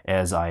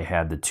 as I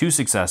had the 2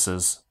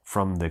 successes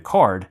from the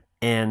card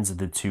and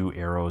the 2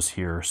 arrows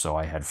here. So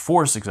I had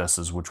 4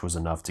 successes, which was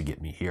enough to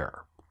get me here.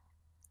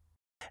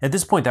 At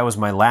this point, that was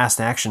my last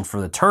action for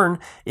the turn.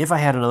 If I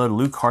had another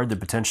loot card that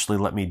potentially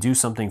let me do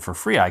something for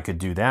free, I could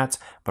do that,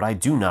 but I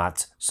do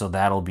not, so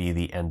that'll be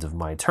the end of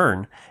my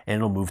turn, and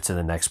it'll move to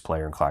the next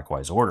player in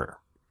clockwise order.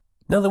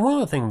 Now, the one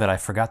other thing that I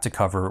forgot to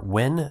cover,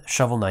 when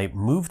Shovel Knight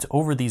moved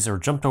over these or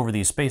jumped over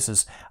these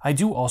spaces, I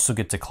do also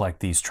get to collect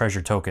these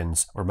treasure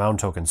tokens or mound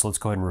tokens. So let's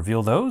go ahead and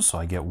reveal those. So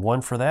I get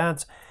 1 for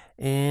that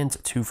and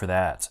 2 for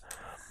that.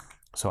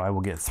 So I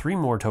will get 3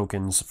 more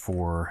tokens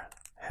for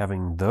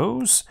having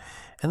those.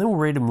 And then we're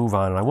ready to move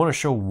on, and I want to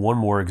show one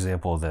more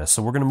example of this.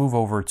 So we're going to move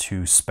over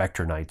to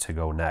Spectre Knight to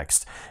go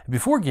next.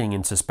 Before getting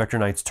into Spectre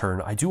Knight's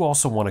turn, I do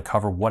also want to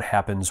cover what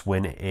happens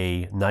when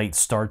a knight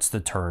starts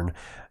the turn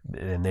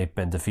and they've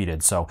been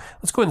defeated. So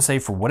let's go ahead and say,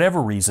 for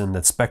whatever reason,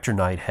 that Spectre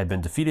Knight had been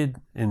defeated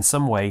in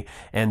some way,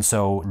 and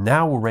so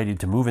now we're ready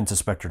to move into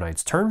Spectre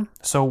Knight's turn.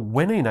 So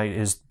when a knight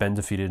has been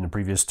defeated in a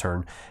previous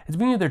turn, at the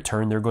beginning of their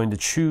turn, they're going to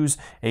choose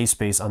a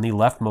space on the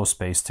leftmost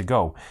space to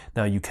go.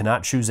 Now, you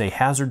cannot choose a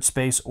hazard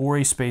space or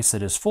a space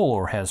that is full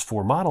or has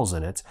 4 models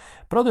in it,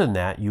 but other than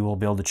that, you will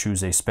be able to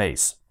choose a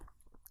space.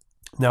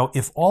 Now,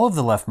 if all of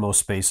the leftmost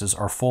spaces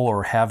are full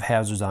or have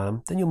hazards on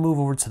them, then you'll move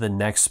over to the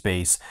next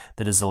space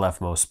that is the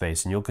leftmost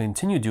space, and you'll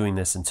continue doing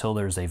this until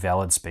there's a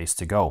valid space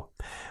to go.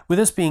 With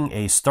this being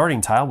a starting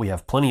tile, we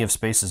have plenty of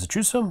spaces to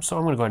choose from, so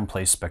I'm going to go ahead and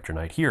place Spectre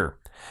Knight here.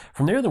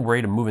 From there, then we're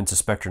ready to move into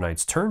Spectre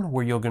Knight's turn,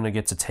 where you're going to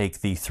get to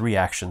take the 3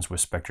 actions with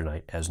Spectre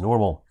Knight as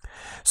normal.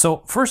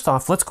 So first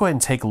off, let's go ahead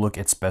and take a look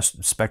at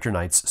Spectre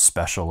Knight's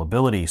special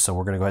ability. So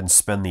we're going to go ahead and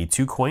spend the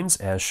 2 coins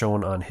as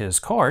shown on his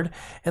card,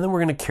 and then we're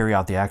going to carry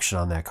out the action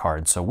on that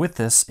card. So with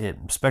this,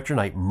 Spectre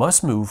Knight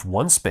must move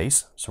 1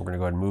 space. So we're going to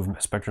go ahead and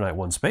move Spectre Knight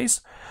 1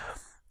 space,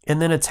 and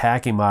then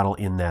attack a model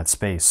in that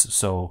space.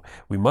 So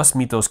we must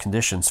meet those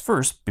conditions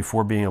first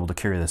before being able to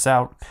carry this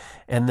out.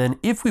 And then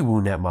if we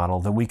wound that model,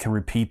 then we can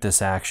repeat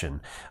this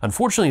action.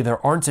 Unfortunately,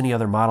 there aren't any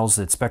other models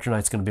that Spectre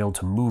Knight's going to be able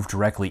to move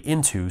directly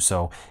into,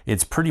 so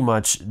it's pretty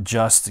much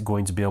just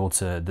going to be able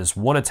to, this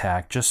 1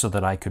 attack, just so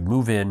that I could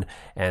move in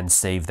and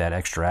save that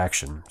extra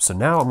action. So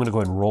now I'm going to go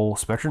ahead and roll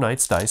Spectre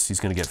Knight's dice.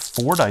 He's going to get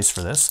 4 dice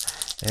for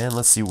this, and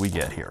let's see what we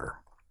get here.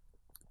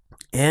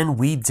 And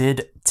we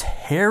did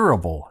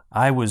terrible.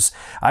 I was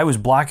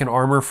blocking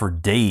armor for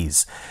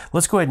days.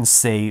 Let's go ahead and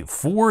say,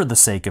 for the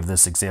sake of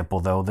this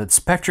example though, that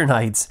Spectre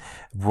Knights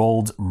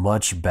rolled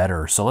much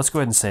better. So let's go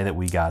ahead and say that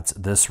we got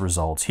this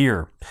result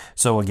here.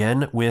 So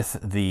again, with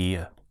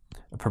the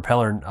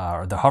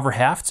propeller, the hover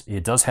haft,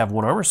 it does have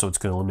 1 armor, so it's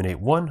going to eliminate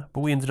 1,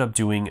 but we ended up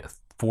doing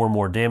 4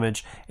 more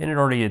damage, and it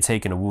already had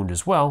taken a wound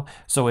as well,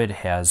 so it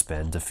has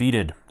been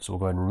defeated. So we'll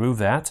go ahead and remove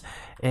that.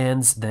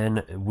 And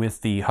then with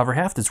the hover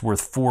haft, it's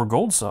worth 4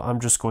 gold, so I'm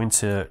just going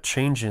to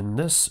change in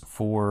this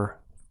for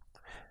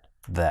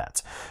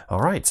that.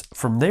 All right,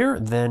 from there,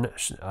 then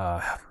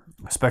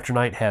Spectre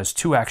Knight has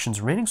 2 actions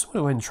remaining, so I'm going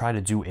to go ahead and try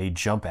to do a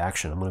jump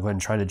action. I'm going to go ahead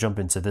and try to jump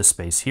into this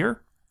space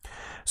here.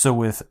 So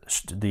with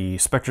the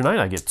Spectre Knight,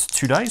 I get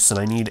 2 dice, and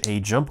I need a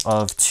jump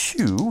of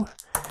 2.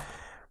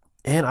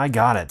 And I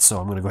got it, so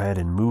I'm going to go ahead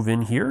and move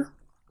in here.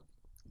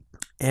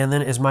 And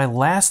then as my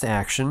last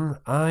action,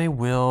 I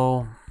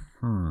will...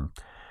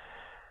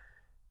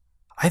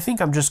 I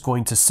think I'm just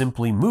going to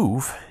simply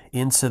move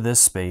into this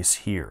space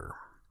here.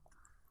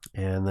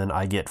 And then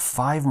I get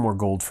 5 more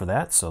gold for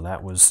that, so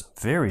that was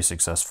very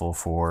successful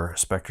for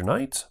Spectre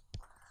Knight.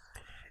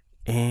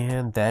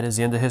 And that is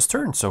the end of his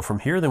turn. So from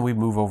here, then we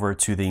move over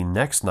to the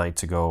next knight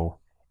to go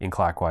in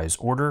clockwise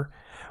order.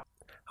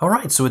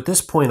 Alright, so at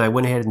this point I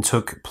went ahead and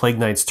took Plague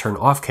Knight's turn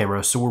off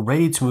camera, so we're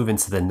ready to move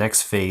into the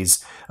next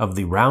phase of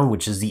the round,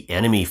 which is the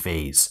enemy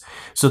phase.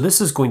 So this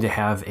is going to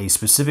have a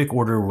specific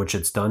order in which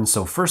it's done.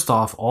 So first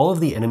off, all of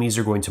the enemies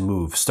are going to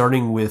move,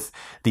 starting with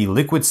the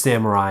Liquid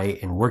Samurai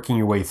and working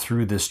your way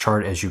through this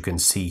chart as you can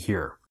see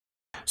here.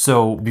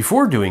 So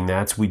before doing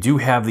that, we do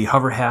have the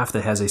hover half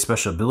that has a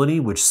special ability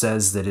which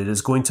says that it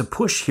is going to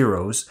push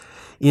heroes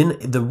in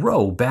the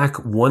row back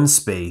one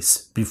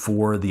space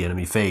before the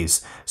enemy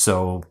phase.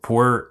 So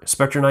poor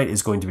Spectre Knight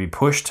is going to be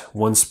pushed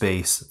one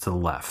space to the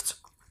left.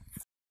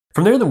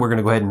 From there, then we're going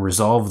to go ahead and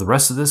resolve the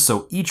rest of this.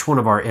 So each one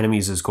of our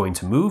enemies is going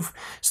to move,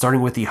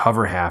 starting with the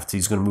hover half.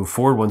 He's going to move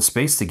forward one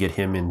space to get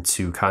him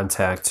into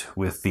contact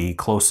with the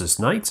closest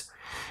knight.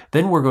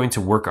 Then we're going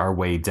to work our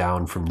way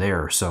down from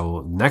there.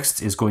 So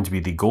next is going to be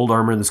the gold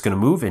armor that's going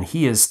to move, and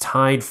he is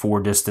tied for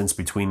distance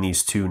between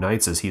these two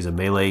knights as he's a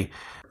melee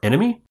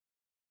enemy.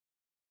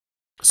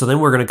 So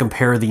then we're going to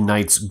compare the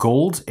knight's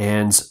gold,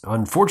 and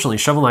unfortunately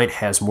Shovel Knight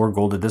has more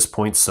gold at this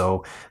point,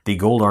 so the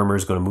gold armor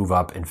is going to move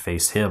up and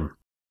face him.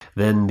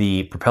 Then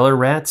the propeller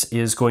rat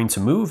is going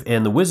to move,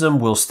 and the wisdom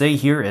will stay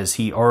here as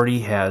he already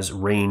has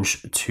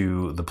range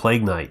to the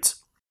Plague Knight.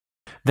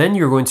 Then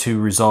you're going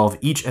to resolve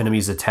each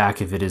enemy's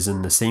attack if it is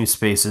in the same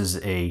space as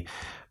a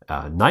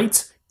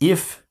knight.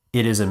 If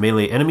it is a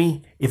melee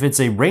enemy, if it's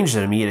a ranged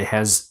enemy, it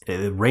has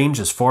a range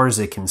as far as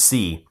it can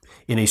see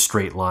in a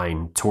straight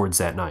line towards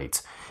that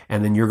knight.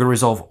 And then you're going to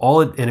resolve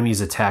all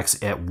enemies'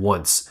 attacks at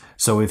once.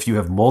 So if you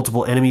have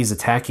multiple enemies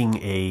attacking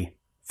a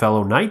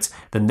fellow knight,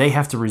 then they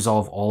have to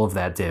resolve all of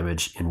that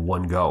damage in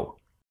one go.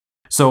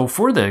 So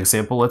for that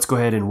example, let's go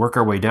ahead and work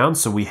our way down.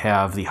 So we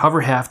have the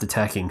hover half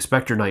attacking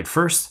Spectre Knight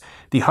first.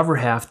 The hover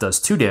half does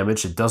 2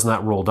 damage. It does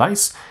not roll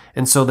dice.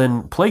 And so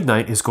then Plague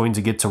Knight is going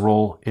to get to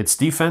roll its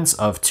defense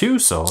of 2.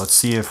 So let's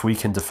see if we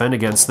can defend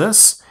against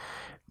this.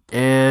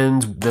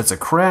 And that's a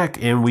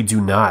crack, and we do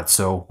not.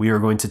 So we are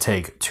going to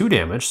take 2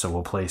 damage. So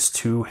we'll place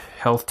 2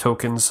 health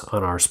tokens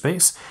on our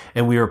space,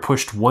 and we are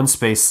pushed 1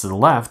 space to the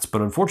left,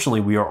 but unfortunately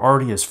we are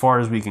already as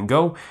far as we can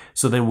go,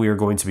 so then we are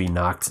going to be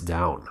knocked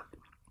down.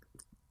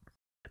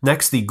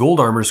 Next, the gold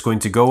armor is going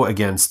to go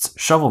against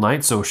Shovel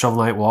Knight, so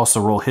Shovel Knight will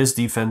also roll his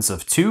defense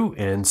of 2,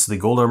 and so the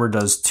gold armor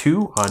does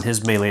 2 on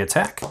his melee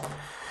attack.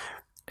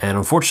 And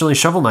unfortunately,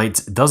 Shovel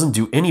Knight doesn't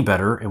do any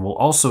better, and will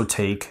also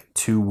take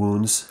 2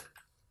 wounds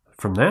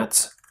from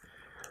that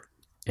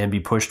and be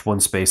pushed 1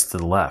 space to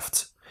the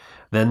left.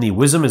 Then the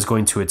Wisdom is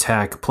going to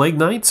attack Plague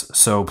Knight,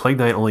 so Plague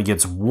Knight only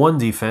gets 1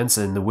 defense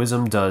and the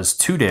Wisdom does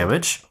 2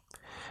 damage.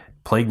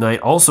 Plague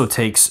Knight also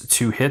takes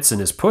 2 hits and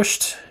is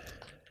pushed.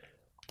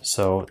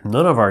 So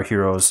none of our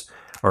heroes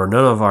or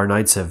none of our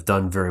knights have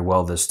done very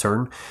well this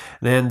turn.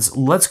 And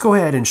let's go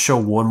ahead and show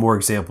one more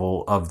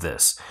example of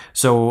this.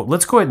 So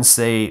let's go ahead and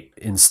say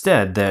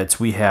instead that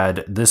we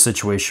had this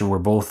situation where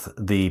both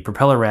the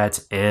propeller rat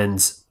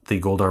and the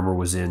gold armor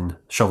was in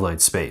Shovel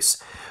Knight's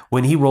space.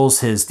 When he rolls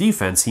his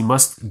defense, he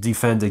must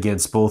defend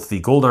against both the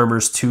gold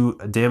armor's 2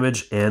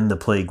 damage and the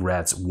plague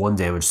rat's 1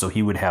 damage. So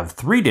he would have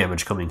 3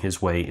 damage coming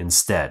his way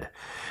instead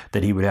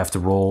that he would have to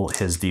roll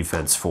his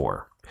defense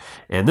for.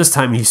 And this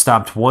time he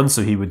stopped 1,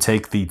 so he would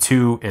take the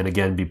 2 and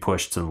again be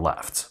pushed to the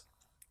left.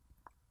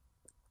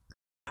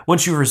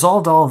 Once you've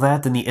resolved all of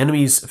that, then the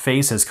enemy's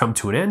phase has come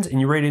to an end, and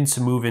you're ready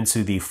to move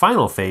into the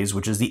final phase,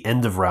 which is the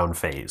end of round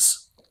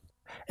phase.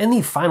 And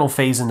the final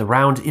phase in the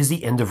round is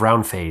the end of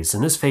round phase,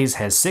 and this phase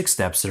has 6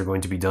 steps that are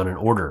going to be done in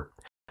order.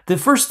 The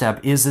first step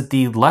is that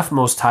the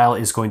leftmost tile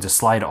is going to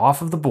slide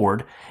off of the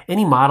board.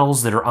 Any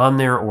models that are on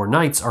there or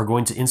knights are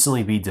going to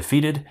instantly be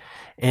defeated.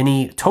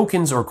 Any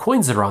tokens or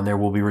coins that are on there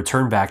will be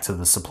returned back to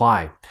the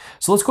supply.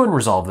 So let's go ahead and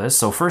resolve this.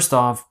 So first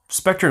off,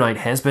 Spectre Knight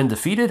has been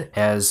defeated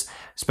as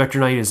Spectre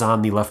Knight is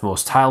on the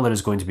leftmost tile that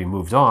is going to be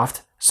moved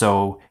off.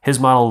 So his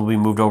model will be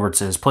moved over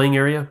to his playing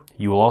area.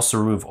 You will also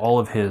remove all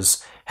of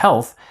his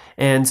health,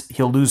 and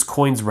he'll lose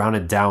coins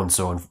rounded down,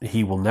 so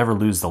he will never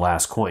lose the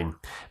last coin.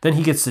 Then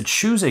he gets to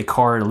choose a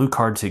card, a loot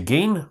card to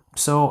gain.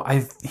 So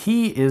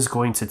he is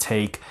going to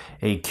take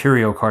a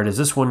curio card, as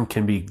this one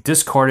can be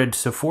discarded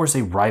to force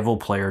a rival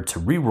player to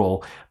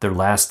re-roll their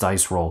last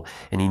dice roll.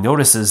 And he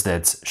notices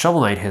that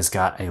Shovel Knight has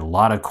got a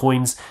lot of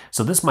coins,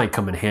 so this might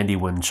come in handy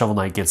when Shovel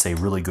Knight gets a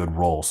really good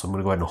roll. So I'm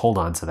going to go ahead and hold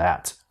on to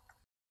that.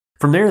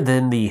 From there,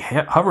 then the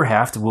hover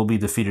haft will be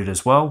defeated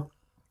as well,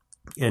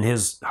 and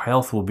his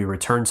health will be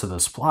returned to the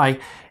supply,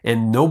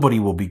 and nobody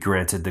will be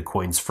granted the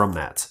coins from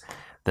that.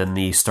 Then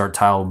the start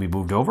tile will be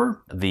moved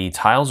over. The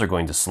tiles are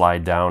going to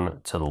slide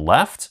down to the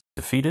left,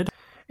 defeated,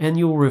 and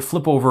you will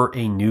flip over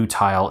a new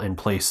tile and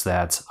place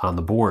that on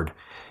the board.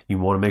 You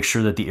want to make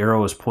sure that the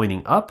arrow is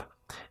pointing up,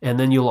 and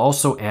then you'll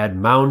also add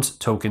mound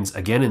tokens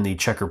again in the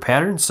checker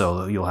pattern,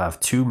 so you'll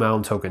have 2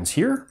 mound tokens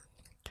here.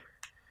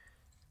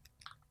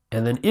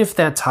 And then if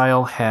that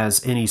tile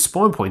has any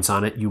spawn points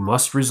on it, you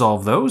must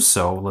resolve those.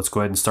 So let's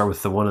go ahead and start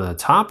with the one at the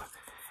top.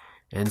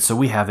 And so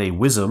we have a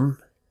Wisdom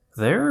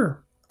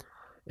there.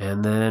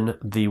 And then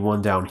the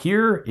one down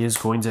here is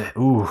going to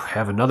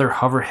have another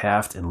hover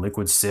haft and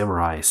liquid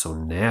samurai. So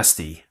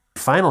nasty.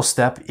 Final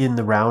step in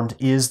the round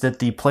is that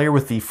the player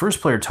with the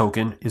first player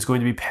token is going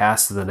to be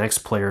passed to the next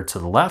player to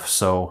the left.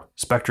 So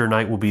Spectre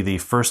Knight will be the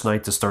first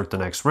knight to start the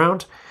next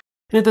round.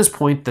 And at this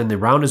point, then the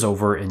round is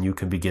over and you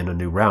can begin a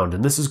new round.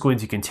 And this is going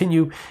to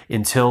continue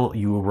until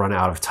you run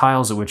out of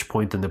tiles, at which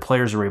point then the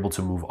players are able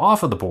to move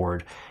off of the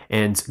board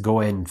and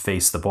go ahead and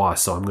face the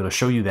boss. So I'm going to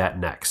show you that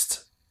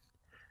next.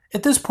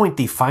 At this point,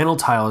 the final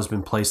tile has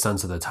been placed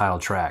onto the tile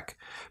track.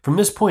 From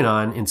this point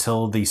on,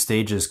 until the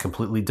stage is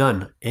completely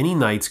done, any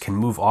knights can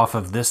move off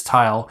of this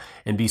tile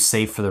and be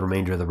safe for the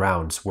remainder of the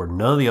rounds, where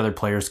none of the other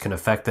players can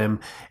affect them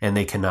and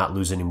they cannot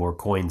lose any more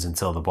coins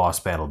until the boss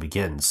battle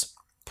begins.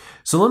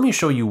 So let me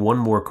show you one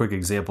more quick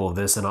example of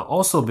this, and I'll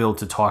also be able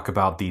to talk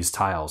about these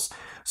tiles.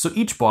 So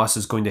each boss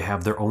is going to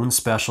have their own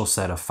special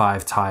set of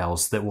 5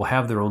 tiles that will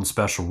have their own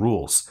special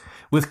rules.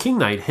 With King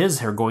Knight,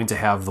 his are going to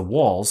have the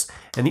walls,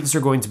 and these are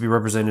going to be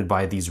represented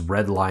by these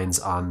red lines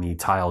on the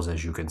tiles,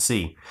 as you can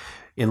see.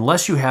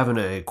 Unless you have an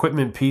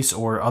equipment piece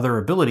or other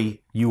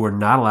ability, you are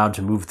not allowed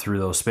to move through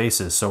those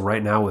spaces. So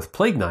right now with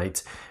Plague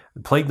Knight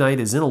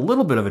is in a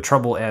little bit of a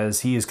trouble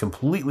as he is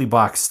completely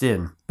boxed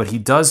in, but he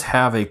does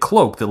have a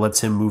cloak that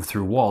lets him move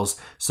through walls,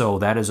 so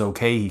that is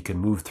okay. He can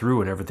move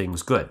through and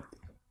everything's good.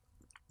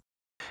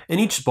 And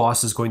each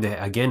boss is going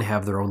to again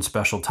have their own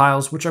special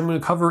tiles, which I'm going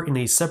to cover in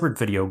a separate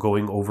video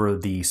going over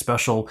the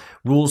special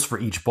rules for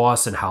each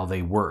boss and how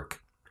they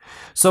work.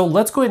 So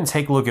let's go ahead and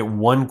take a look at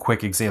one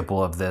quick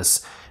example of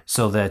this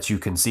so that you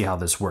can see how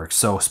this works.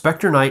 So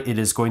Spectre Knight, it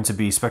is going to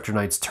be Spectre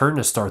Knight's turn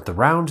to start the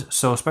round.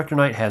 So Spectre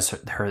Knight has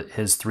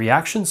his 3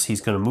 actions.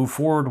 He's going to move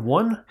forward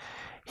 1.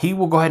 He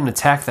will go ahead and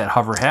attack that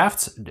hover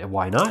haft.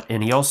 Why not?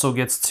 And he also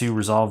gets to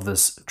resolve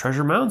this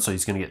treasure mound. So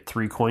he's going to get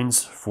 3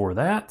 coins for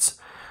that.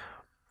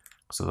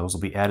 So those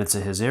will be added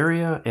to his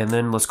area. And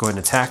then let's go ahead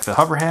and attack the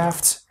hover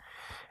haft.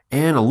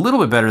 And a little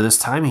bit better this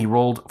time, he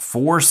rolled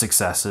 4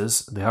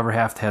 successes. The hover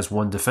haft has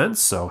 1 defense,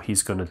 so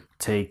he's going to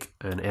take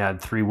and add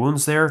 3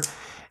 wounds there.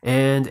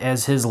 And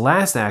as his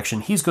last action,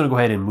 he's going to go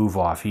ahead and move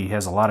off. He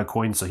has a lot of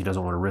coins, so he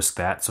doesn't want to risk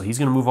that. So he's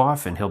going to move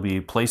off, and he'll be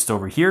placed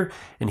over here,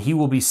 and he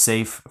will be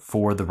safe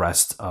for the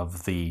rest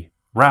of the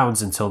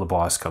rounds until the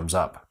boss comes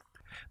up.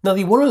 Now,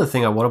 the one other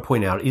thing I want to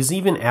point out is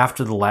even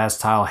after the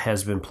last tile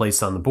has been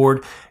placed on the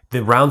board,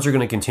 the rounds are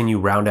going to continue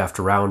round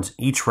after round.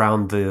 Each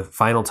round, the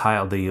final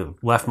tile, the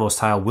leftmost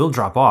tile, will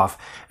drop off,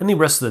 and the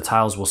rest of the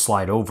tiles will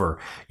slide over.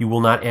 You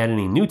will not add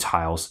any new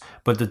tiles,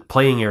 but the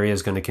playing area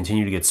is going to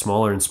continue to get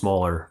smaller and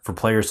smaller for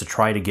players to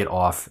try to get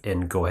off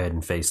and go ahead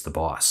and face the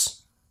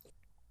boss.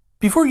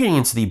 Before getting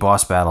into the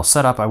boss battle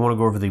setup, I want to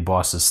go over the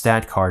boss's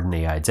stat card and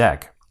AI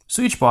deck.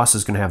 So each boss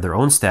is going to have their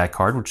own stat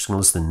card, which is going to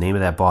list the name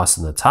of that boss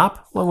in the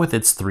top, along with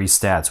its 3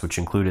 stats, which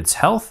include its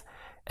health,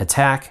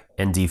 attack,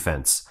 and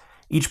defense.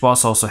 Each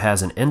boss also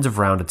has an end of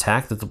round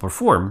attack that they'll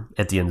perform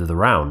at the end of the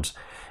round.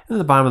 And at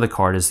the bottom of the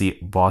card is the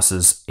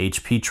boss's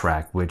HP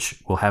track,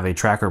 which will have a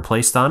tracker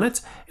placed on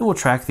it and will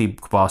track the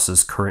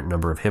boss's current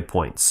number of hit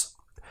points.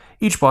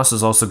 Each boss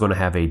is also going to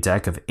have a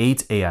deck of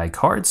 8 AI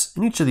cards,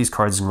 and each of these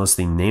cards is going to list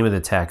the name of the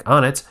attack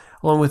on it,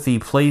 along with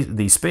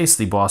the space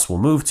the boss will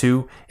move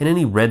to, and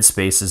any red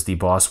spaces the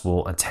boss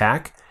will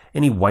attack,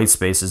 any white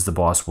spaces the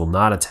boss will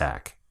not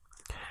attack.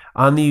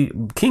 On the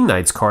King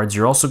Knight's cards,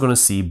 you're also going to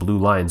see blue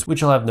lines,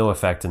 which will have no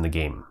effect in the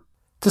game.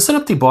 To set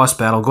up the boss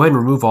battle, go ahead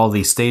and remove all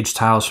the stage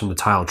tiles from the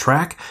tile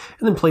track,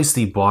 and then place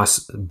the boss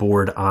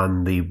board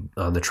on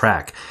the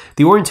track.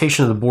 The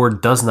orientation of the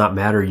board does not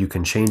matter. You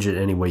can change it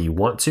any way you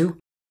want to.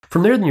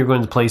 From there, then you're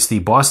going to place the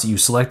boss that you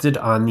selected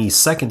on the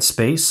second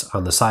space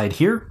on the side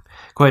here.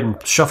 Go ahead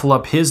and shuffle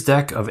up his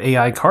deck of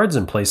AI cards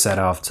and place that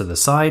off to the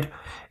side,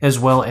 as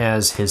well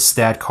as his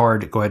stat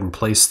card. Go ahead and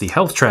place the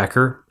health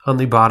tracker on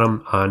the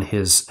bottom on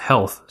his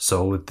health.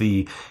 So with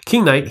the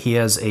King Knight, he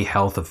has a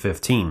health of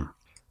 15.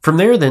 From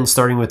there, then,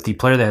 starting with the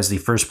player that has the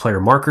first player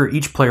marker,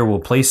 each player will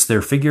place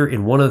their figure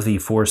in one of the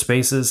 4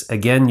 spaces.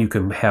 Again, you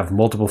can have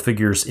multiple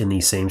figures in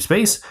the same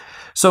space.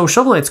 So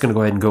Shovel Knight's going to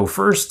go ahead and go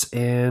first,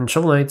 and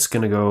Shovel Knight's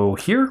going to go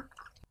here.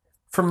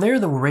 From there,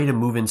 then, we're ready to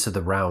move into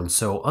the round.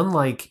 So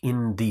unlike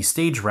in the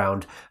stage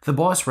round, the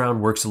boss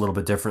round works a little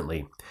bit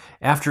differently.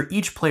 After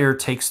each player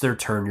takes their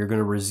turn, you're going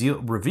to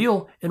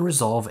reveal and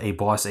resolve a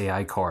boss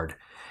AI card.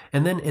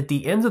 And then at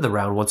the end of the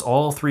round, once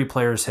all 3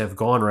 players have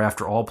gone, or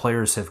after all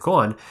players have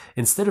gone,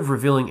 instead of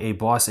revealing a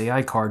boss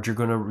AI card, you're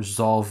going to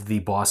resolve the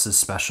boss's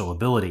special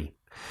ability.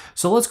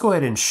 So let's go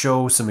ahead and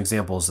show some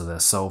examples of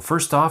this. So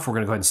first off, we're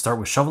going to go ahead and start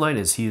with Shovel Knight,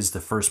 as he is the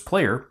first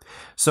player.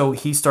 So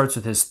he starts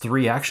with his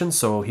 3 actions.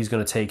 So he's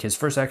going to take his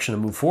first action to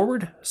move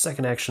forward,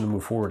 second action to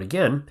move forward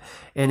again,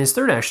 and his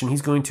third action,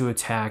 he's going to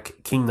attack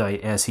King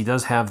Knight, as he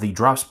does have the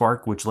drop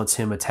spark, which lets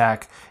him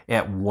attack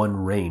at 1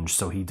 range.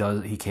 So he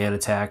can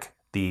attack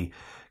the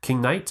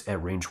King Knight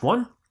at range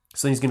 1.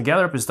 So he's going to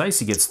gather up his dice.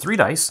 He gets 3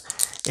 dice,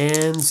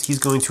 and he's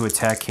going to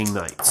attack King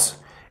Knight.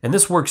 And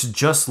this works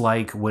just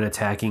like when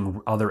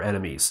attacking other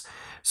enemies.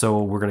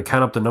 So we're going to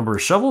count up the number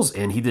of shovels,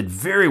 and he did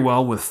very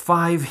well with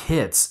 5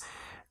 hits.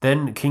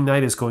 Then King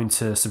Knight is going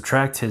to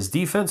subtract his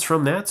defense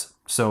from that.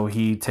 So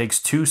he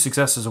takes 2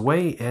 successes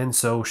away, and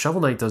so Shovel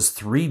Knight does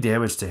 3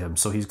 damage to him.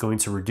 So he's going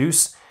to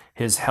reduce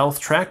his health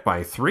track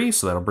by 3,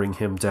 so that'll bring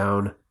him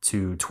down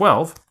to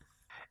 12.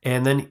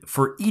 And then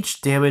for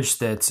each damage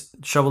that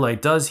Shovel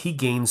Knight does, he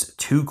gains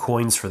 2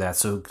 coins for that.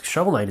 So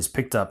Shovel Knight has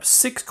picked up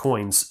 6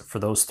 coins for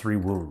those 3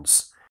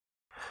 wounds.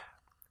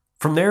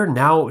 From there,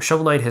 now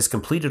Shovel Knight has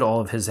completed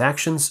all of his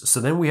actions, so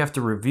then we have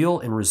to reveal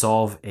and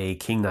resolve a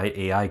King Knight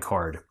AI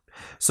card.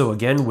 So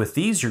again, with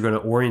these, you're going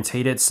to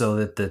orientate it so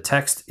that the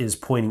text is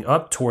pointing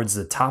up towards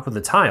the top of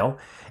the tile,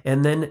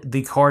 and then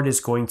the card is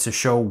going to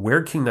show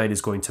where King Knight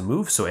is going to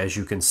move. So as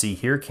you can see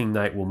here, King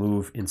Knight will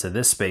move into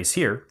this space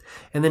here,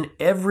 and then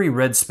every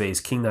red space,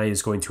 King Knight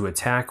is going to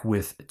attack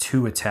with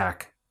 2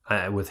 attack,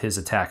 with his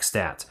attack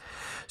stat.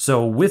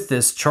 So with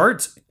this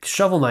chart,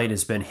 Shovel Knight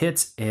has been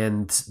hit,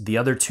 and the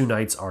other 2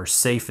 knights are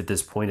safe at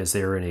this point as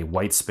they are in a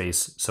white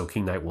space, so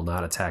King Knight will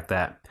not attack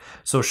that.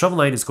 So Shovel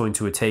Knight is going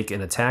to take an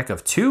attack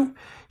of 2.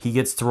 He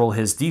gets to roll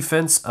his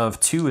defense of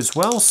 2 as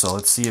well, so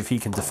let's see if he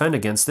can defend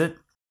against it.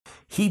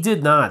 He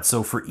did not,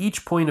 so for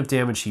each point of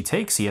damage he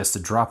takes, he has to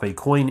drop a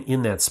coin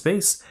in that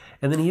space,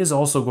 and then he is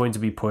also going to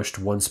be pushed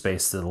 1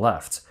 space to the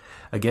left.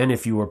 Again,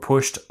 if you are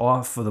pushed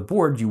off of the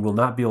board, you will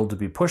not be able to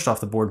be pushed off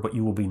the board, but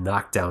you will be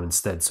knocked down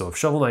instead. So if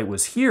Shovel Knight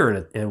was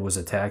here and was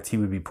attacked, he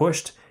would be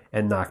pushed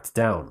and knocked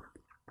down.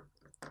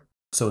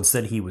 So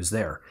instead, he was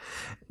there.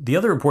 The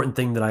other important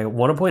thing that I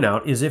want to point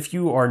out is if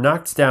you are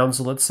knocked down,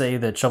 so let's say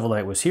that Shovel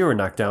Knight was here and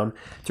knocked down,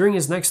 during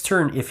his next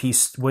turn,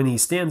 when he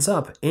stands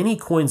up, any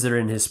coins that are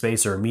in his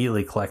space are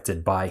immediately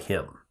collected by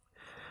him.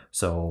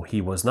 So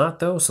he was not,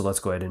 though, so let's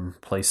go ahead and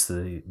place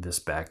this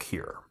back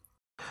here.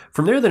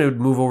 From there, then it would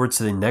move over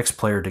to the next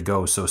player to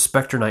go. So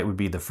Spectre Knight would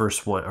be the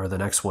first one or the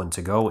next one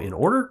to go in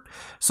order.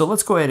 So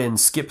let's go ahead and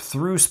skip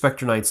through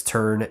Spectre Knight's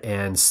turn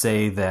and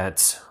say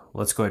that,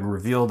 let's go ahead and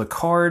reveal the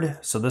card.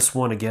 So this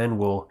one again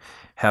will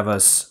have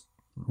us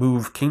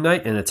move King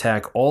Knight and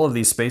attack all of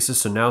these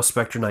spaces. So now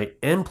Spectre Knight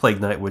and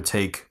Plague Knight would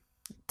take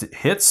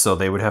hits, so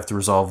they would have to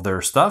resolve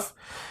their stuff.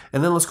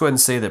 And then let's go ahead and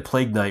say that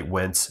Plague Knight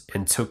went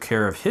and took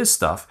care of his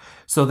stuff.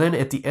 So then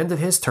at the end of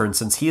his turn,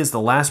 since he is the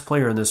last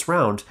player in this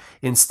round,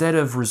 instead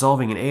of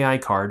resolving an AI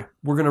card,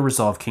 we're going to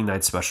resolve King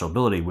Knight's special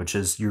ability, which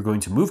is you're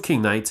going to move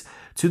King Knight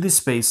to the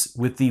space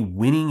with the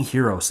winning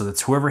hero. So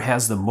that's whoever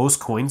has the most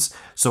coins.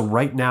 So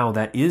right now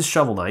that is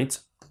Shovel Knight.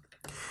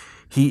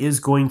 He is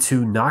going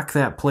to knock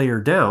that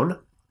player down,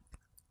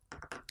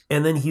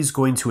 and then he's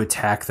going to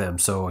attack them.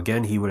 So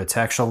again, he would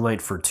attack Shovel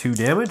Knight for 2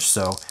 damage.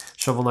 So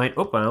Shovel Knight,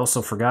 oh, I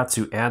also forgot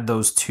to add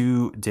those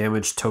 2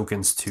 damage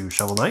tokens to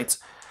Shovel Knight.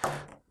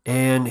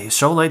 And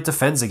Shovel Knight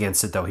defends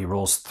against it, though. He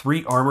rolls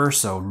 3 armor,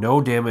 so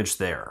no damage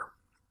there.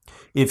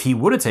 If he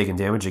would have taken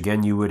damage,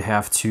 again, you would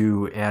have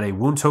to add a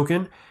wound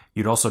token.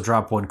 You'd also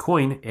drop 1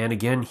 coin, and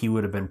again, he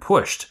would have been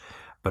pushed.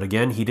 But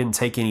again, he didn't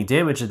take any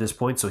damage at this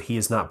point, so he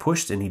is not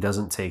pushed, and he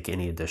doesn't take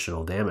any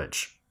additional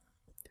damage.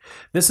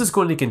 This is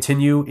going to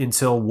continue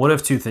until one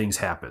of 2 things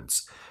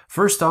happens.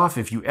 First off,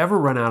 if you ever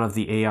run out of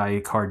the AI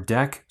card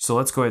deck, so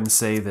let's go ahead and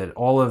say that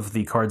all of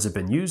the cards have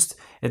been used.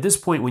 At this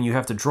point, when you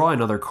have to draw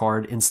another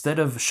card, instead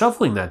of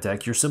shuffling that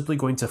deck, you're simply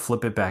going to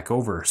flip it back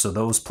over. So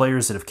those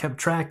players that have kept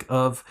track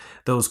of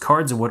those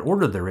cards and what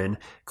order they're in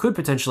could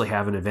potentially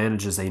have an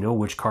advantage as they know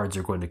which cards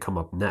are going to come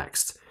up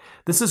next.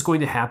 This is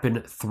going to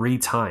happen 3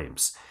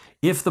 times.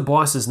 If the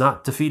boss is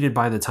not defeated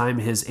by the time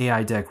his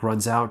AI deck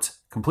runs out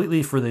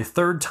completely for the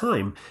 3rd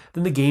time,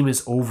 then the game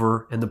is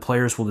over and the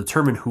players will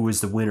determine who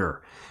is the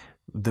winner.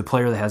 The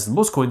player that has the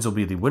most coins will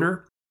be the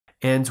winner.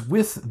 And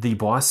with the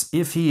boss,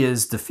 if he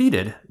is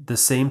defeated, the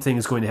same thing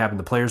is going to happen.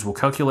 The players will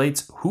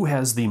calculate who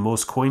has the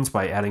most coins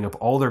by adding up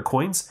all their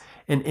coins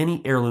and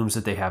any heirlooms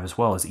that they have as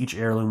well, as each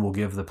heirloom will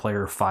give the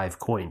player 5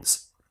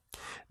 coins.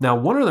 Now,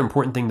 one other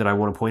important thing that I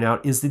want to point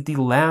out is that the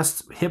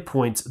last hit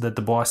point that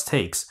the boss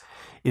takes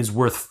is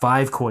worth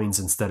 5 coins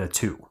instead of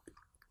 2.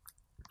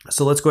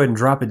 So let's go ahead and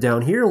drop it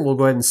down here. We'll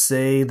go ahead and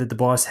say that the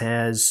boss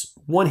has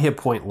 1 hit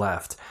point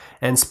left,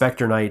 and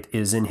Spectre Knight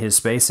is in his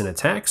space and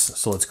attacks.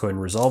 So let's go ahead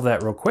and resolve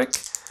that real quick.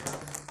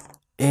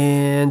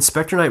 And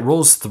Spectre Knight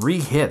rolls 3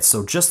 hits,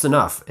 so just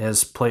enough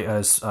as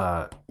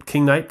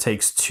King Knight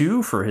takes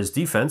 2 for his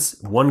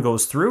defense. 1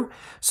 goes through.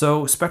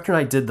 So Spectre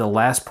Knight did the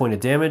last point of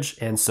damage,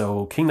 and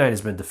so King Knight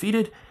has been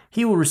defeated.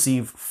 He will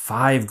receive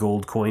 5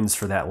 gold coins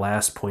for that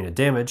last point of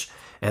damage.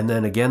 And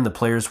then again, the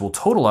players will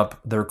total up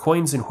their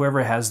coins, and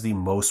whoever has the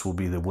most will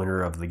be the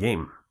winner of the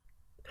game.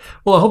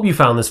 Well, I hope you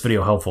found this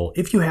video helpful.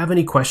 If you have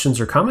any questions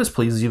or comments,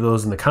 please leave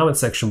those in the comment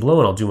section below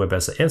and I'll do my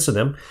best to answer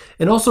them.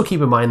 And also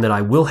keep in mind that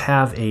I will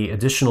have an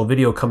additional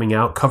video coming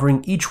out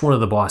covering each one of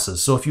the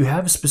bosses. So if you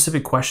have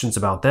specific questions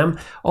about them,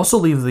 also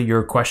leave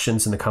your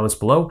questions in the comments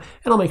below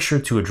and I'll make sure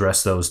to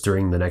address those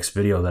during the next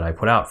video that I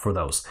put out for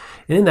those.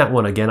 And in that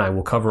one, again, I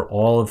will cover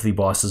all of the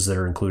bosses that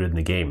are included in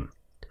the game.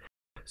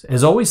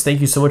 As always,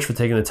 thank you so much for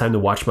taking the time to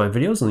watch my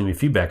videos and leave me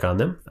feedback on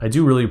them. I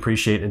do really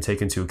appreciate and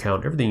take into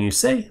account everything you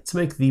say to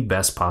make the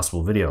best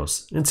possible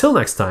videos. Until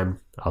next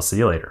time, I'll see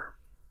you later.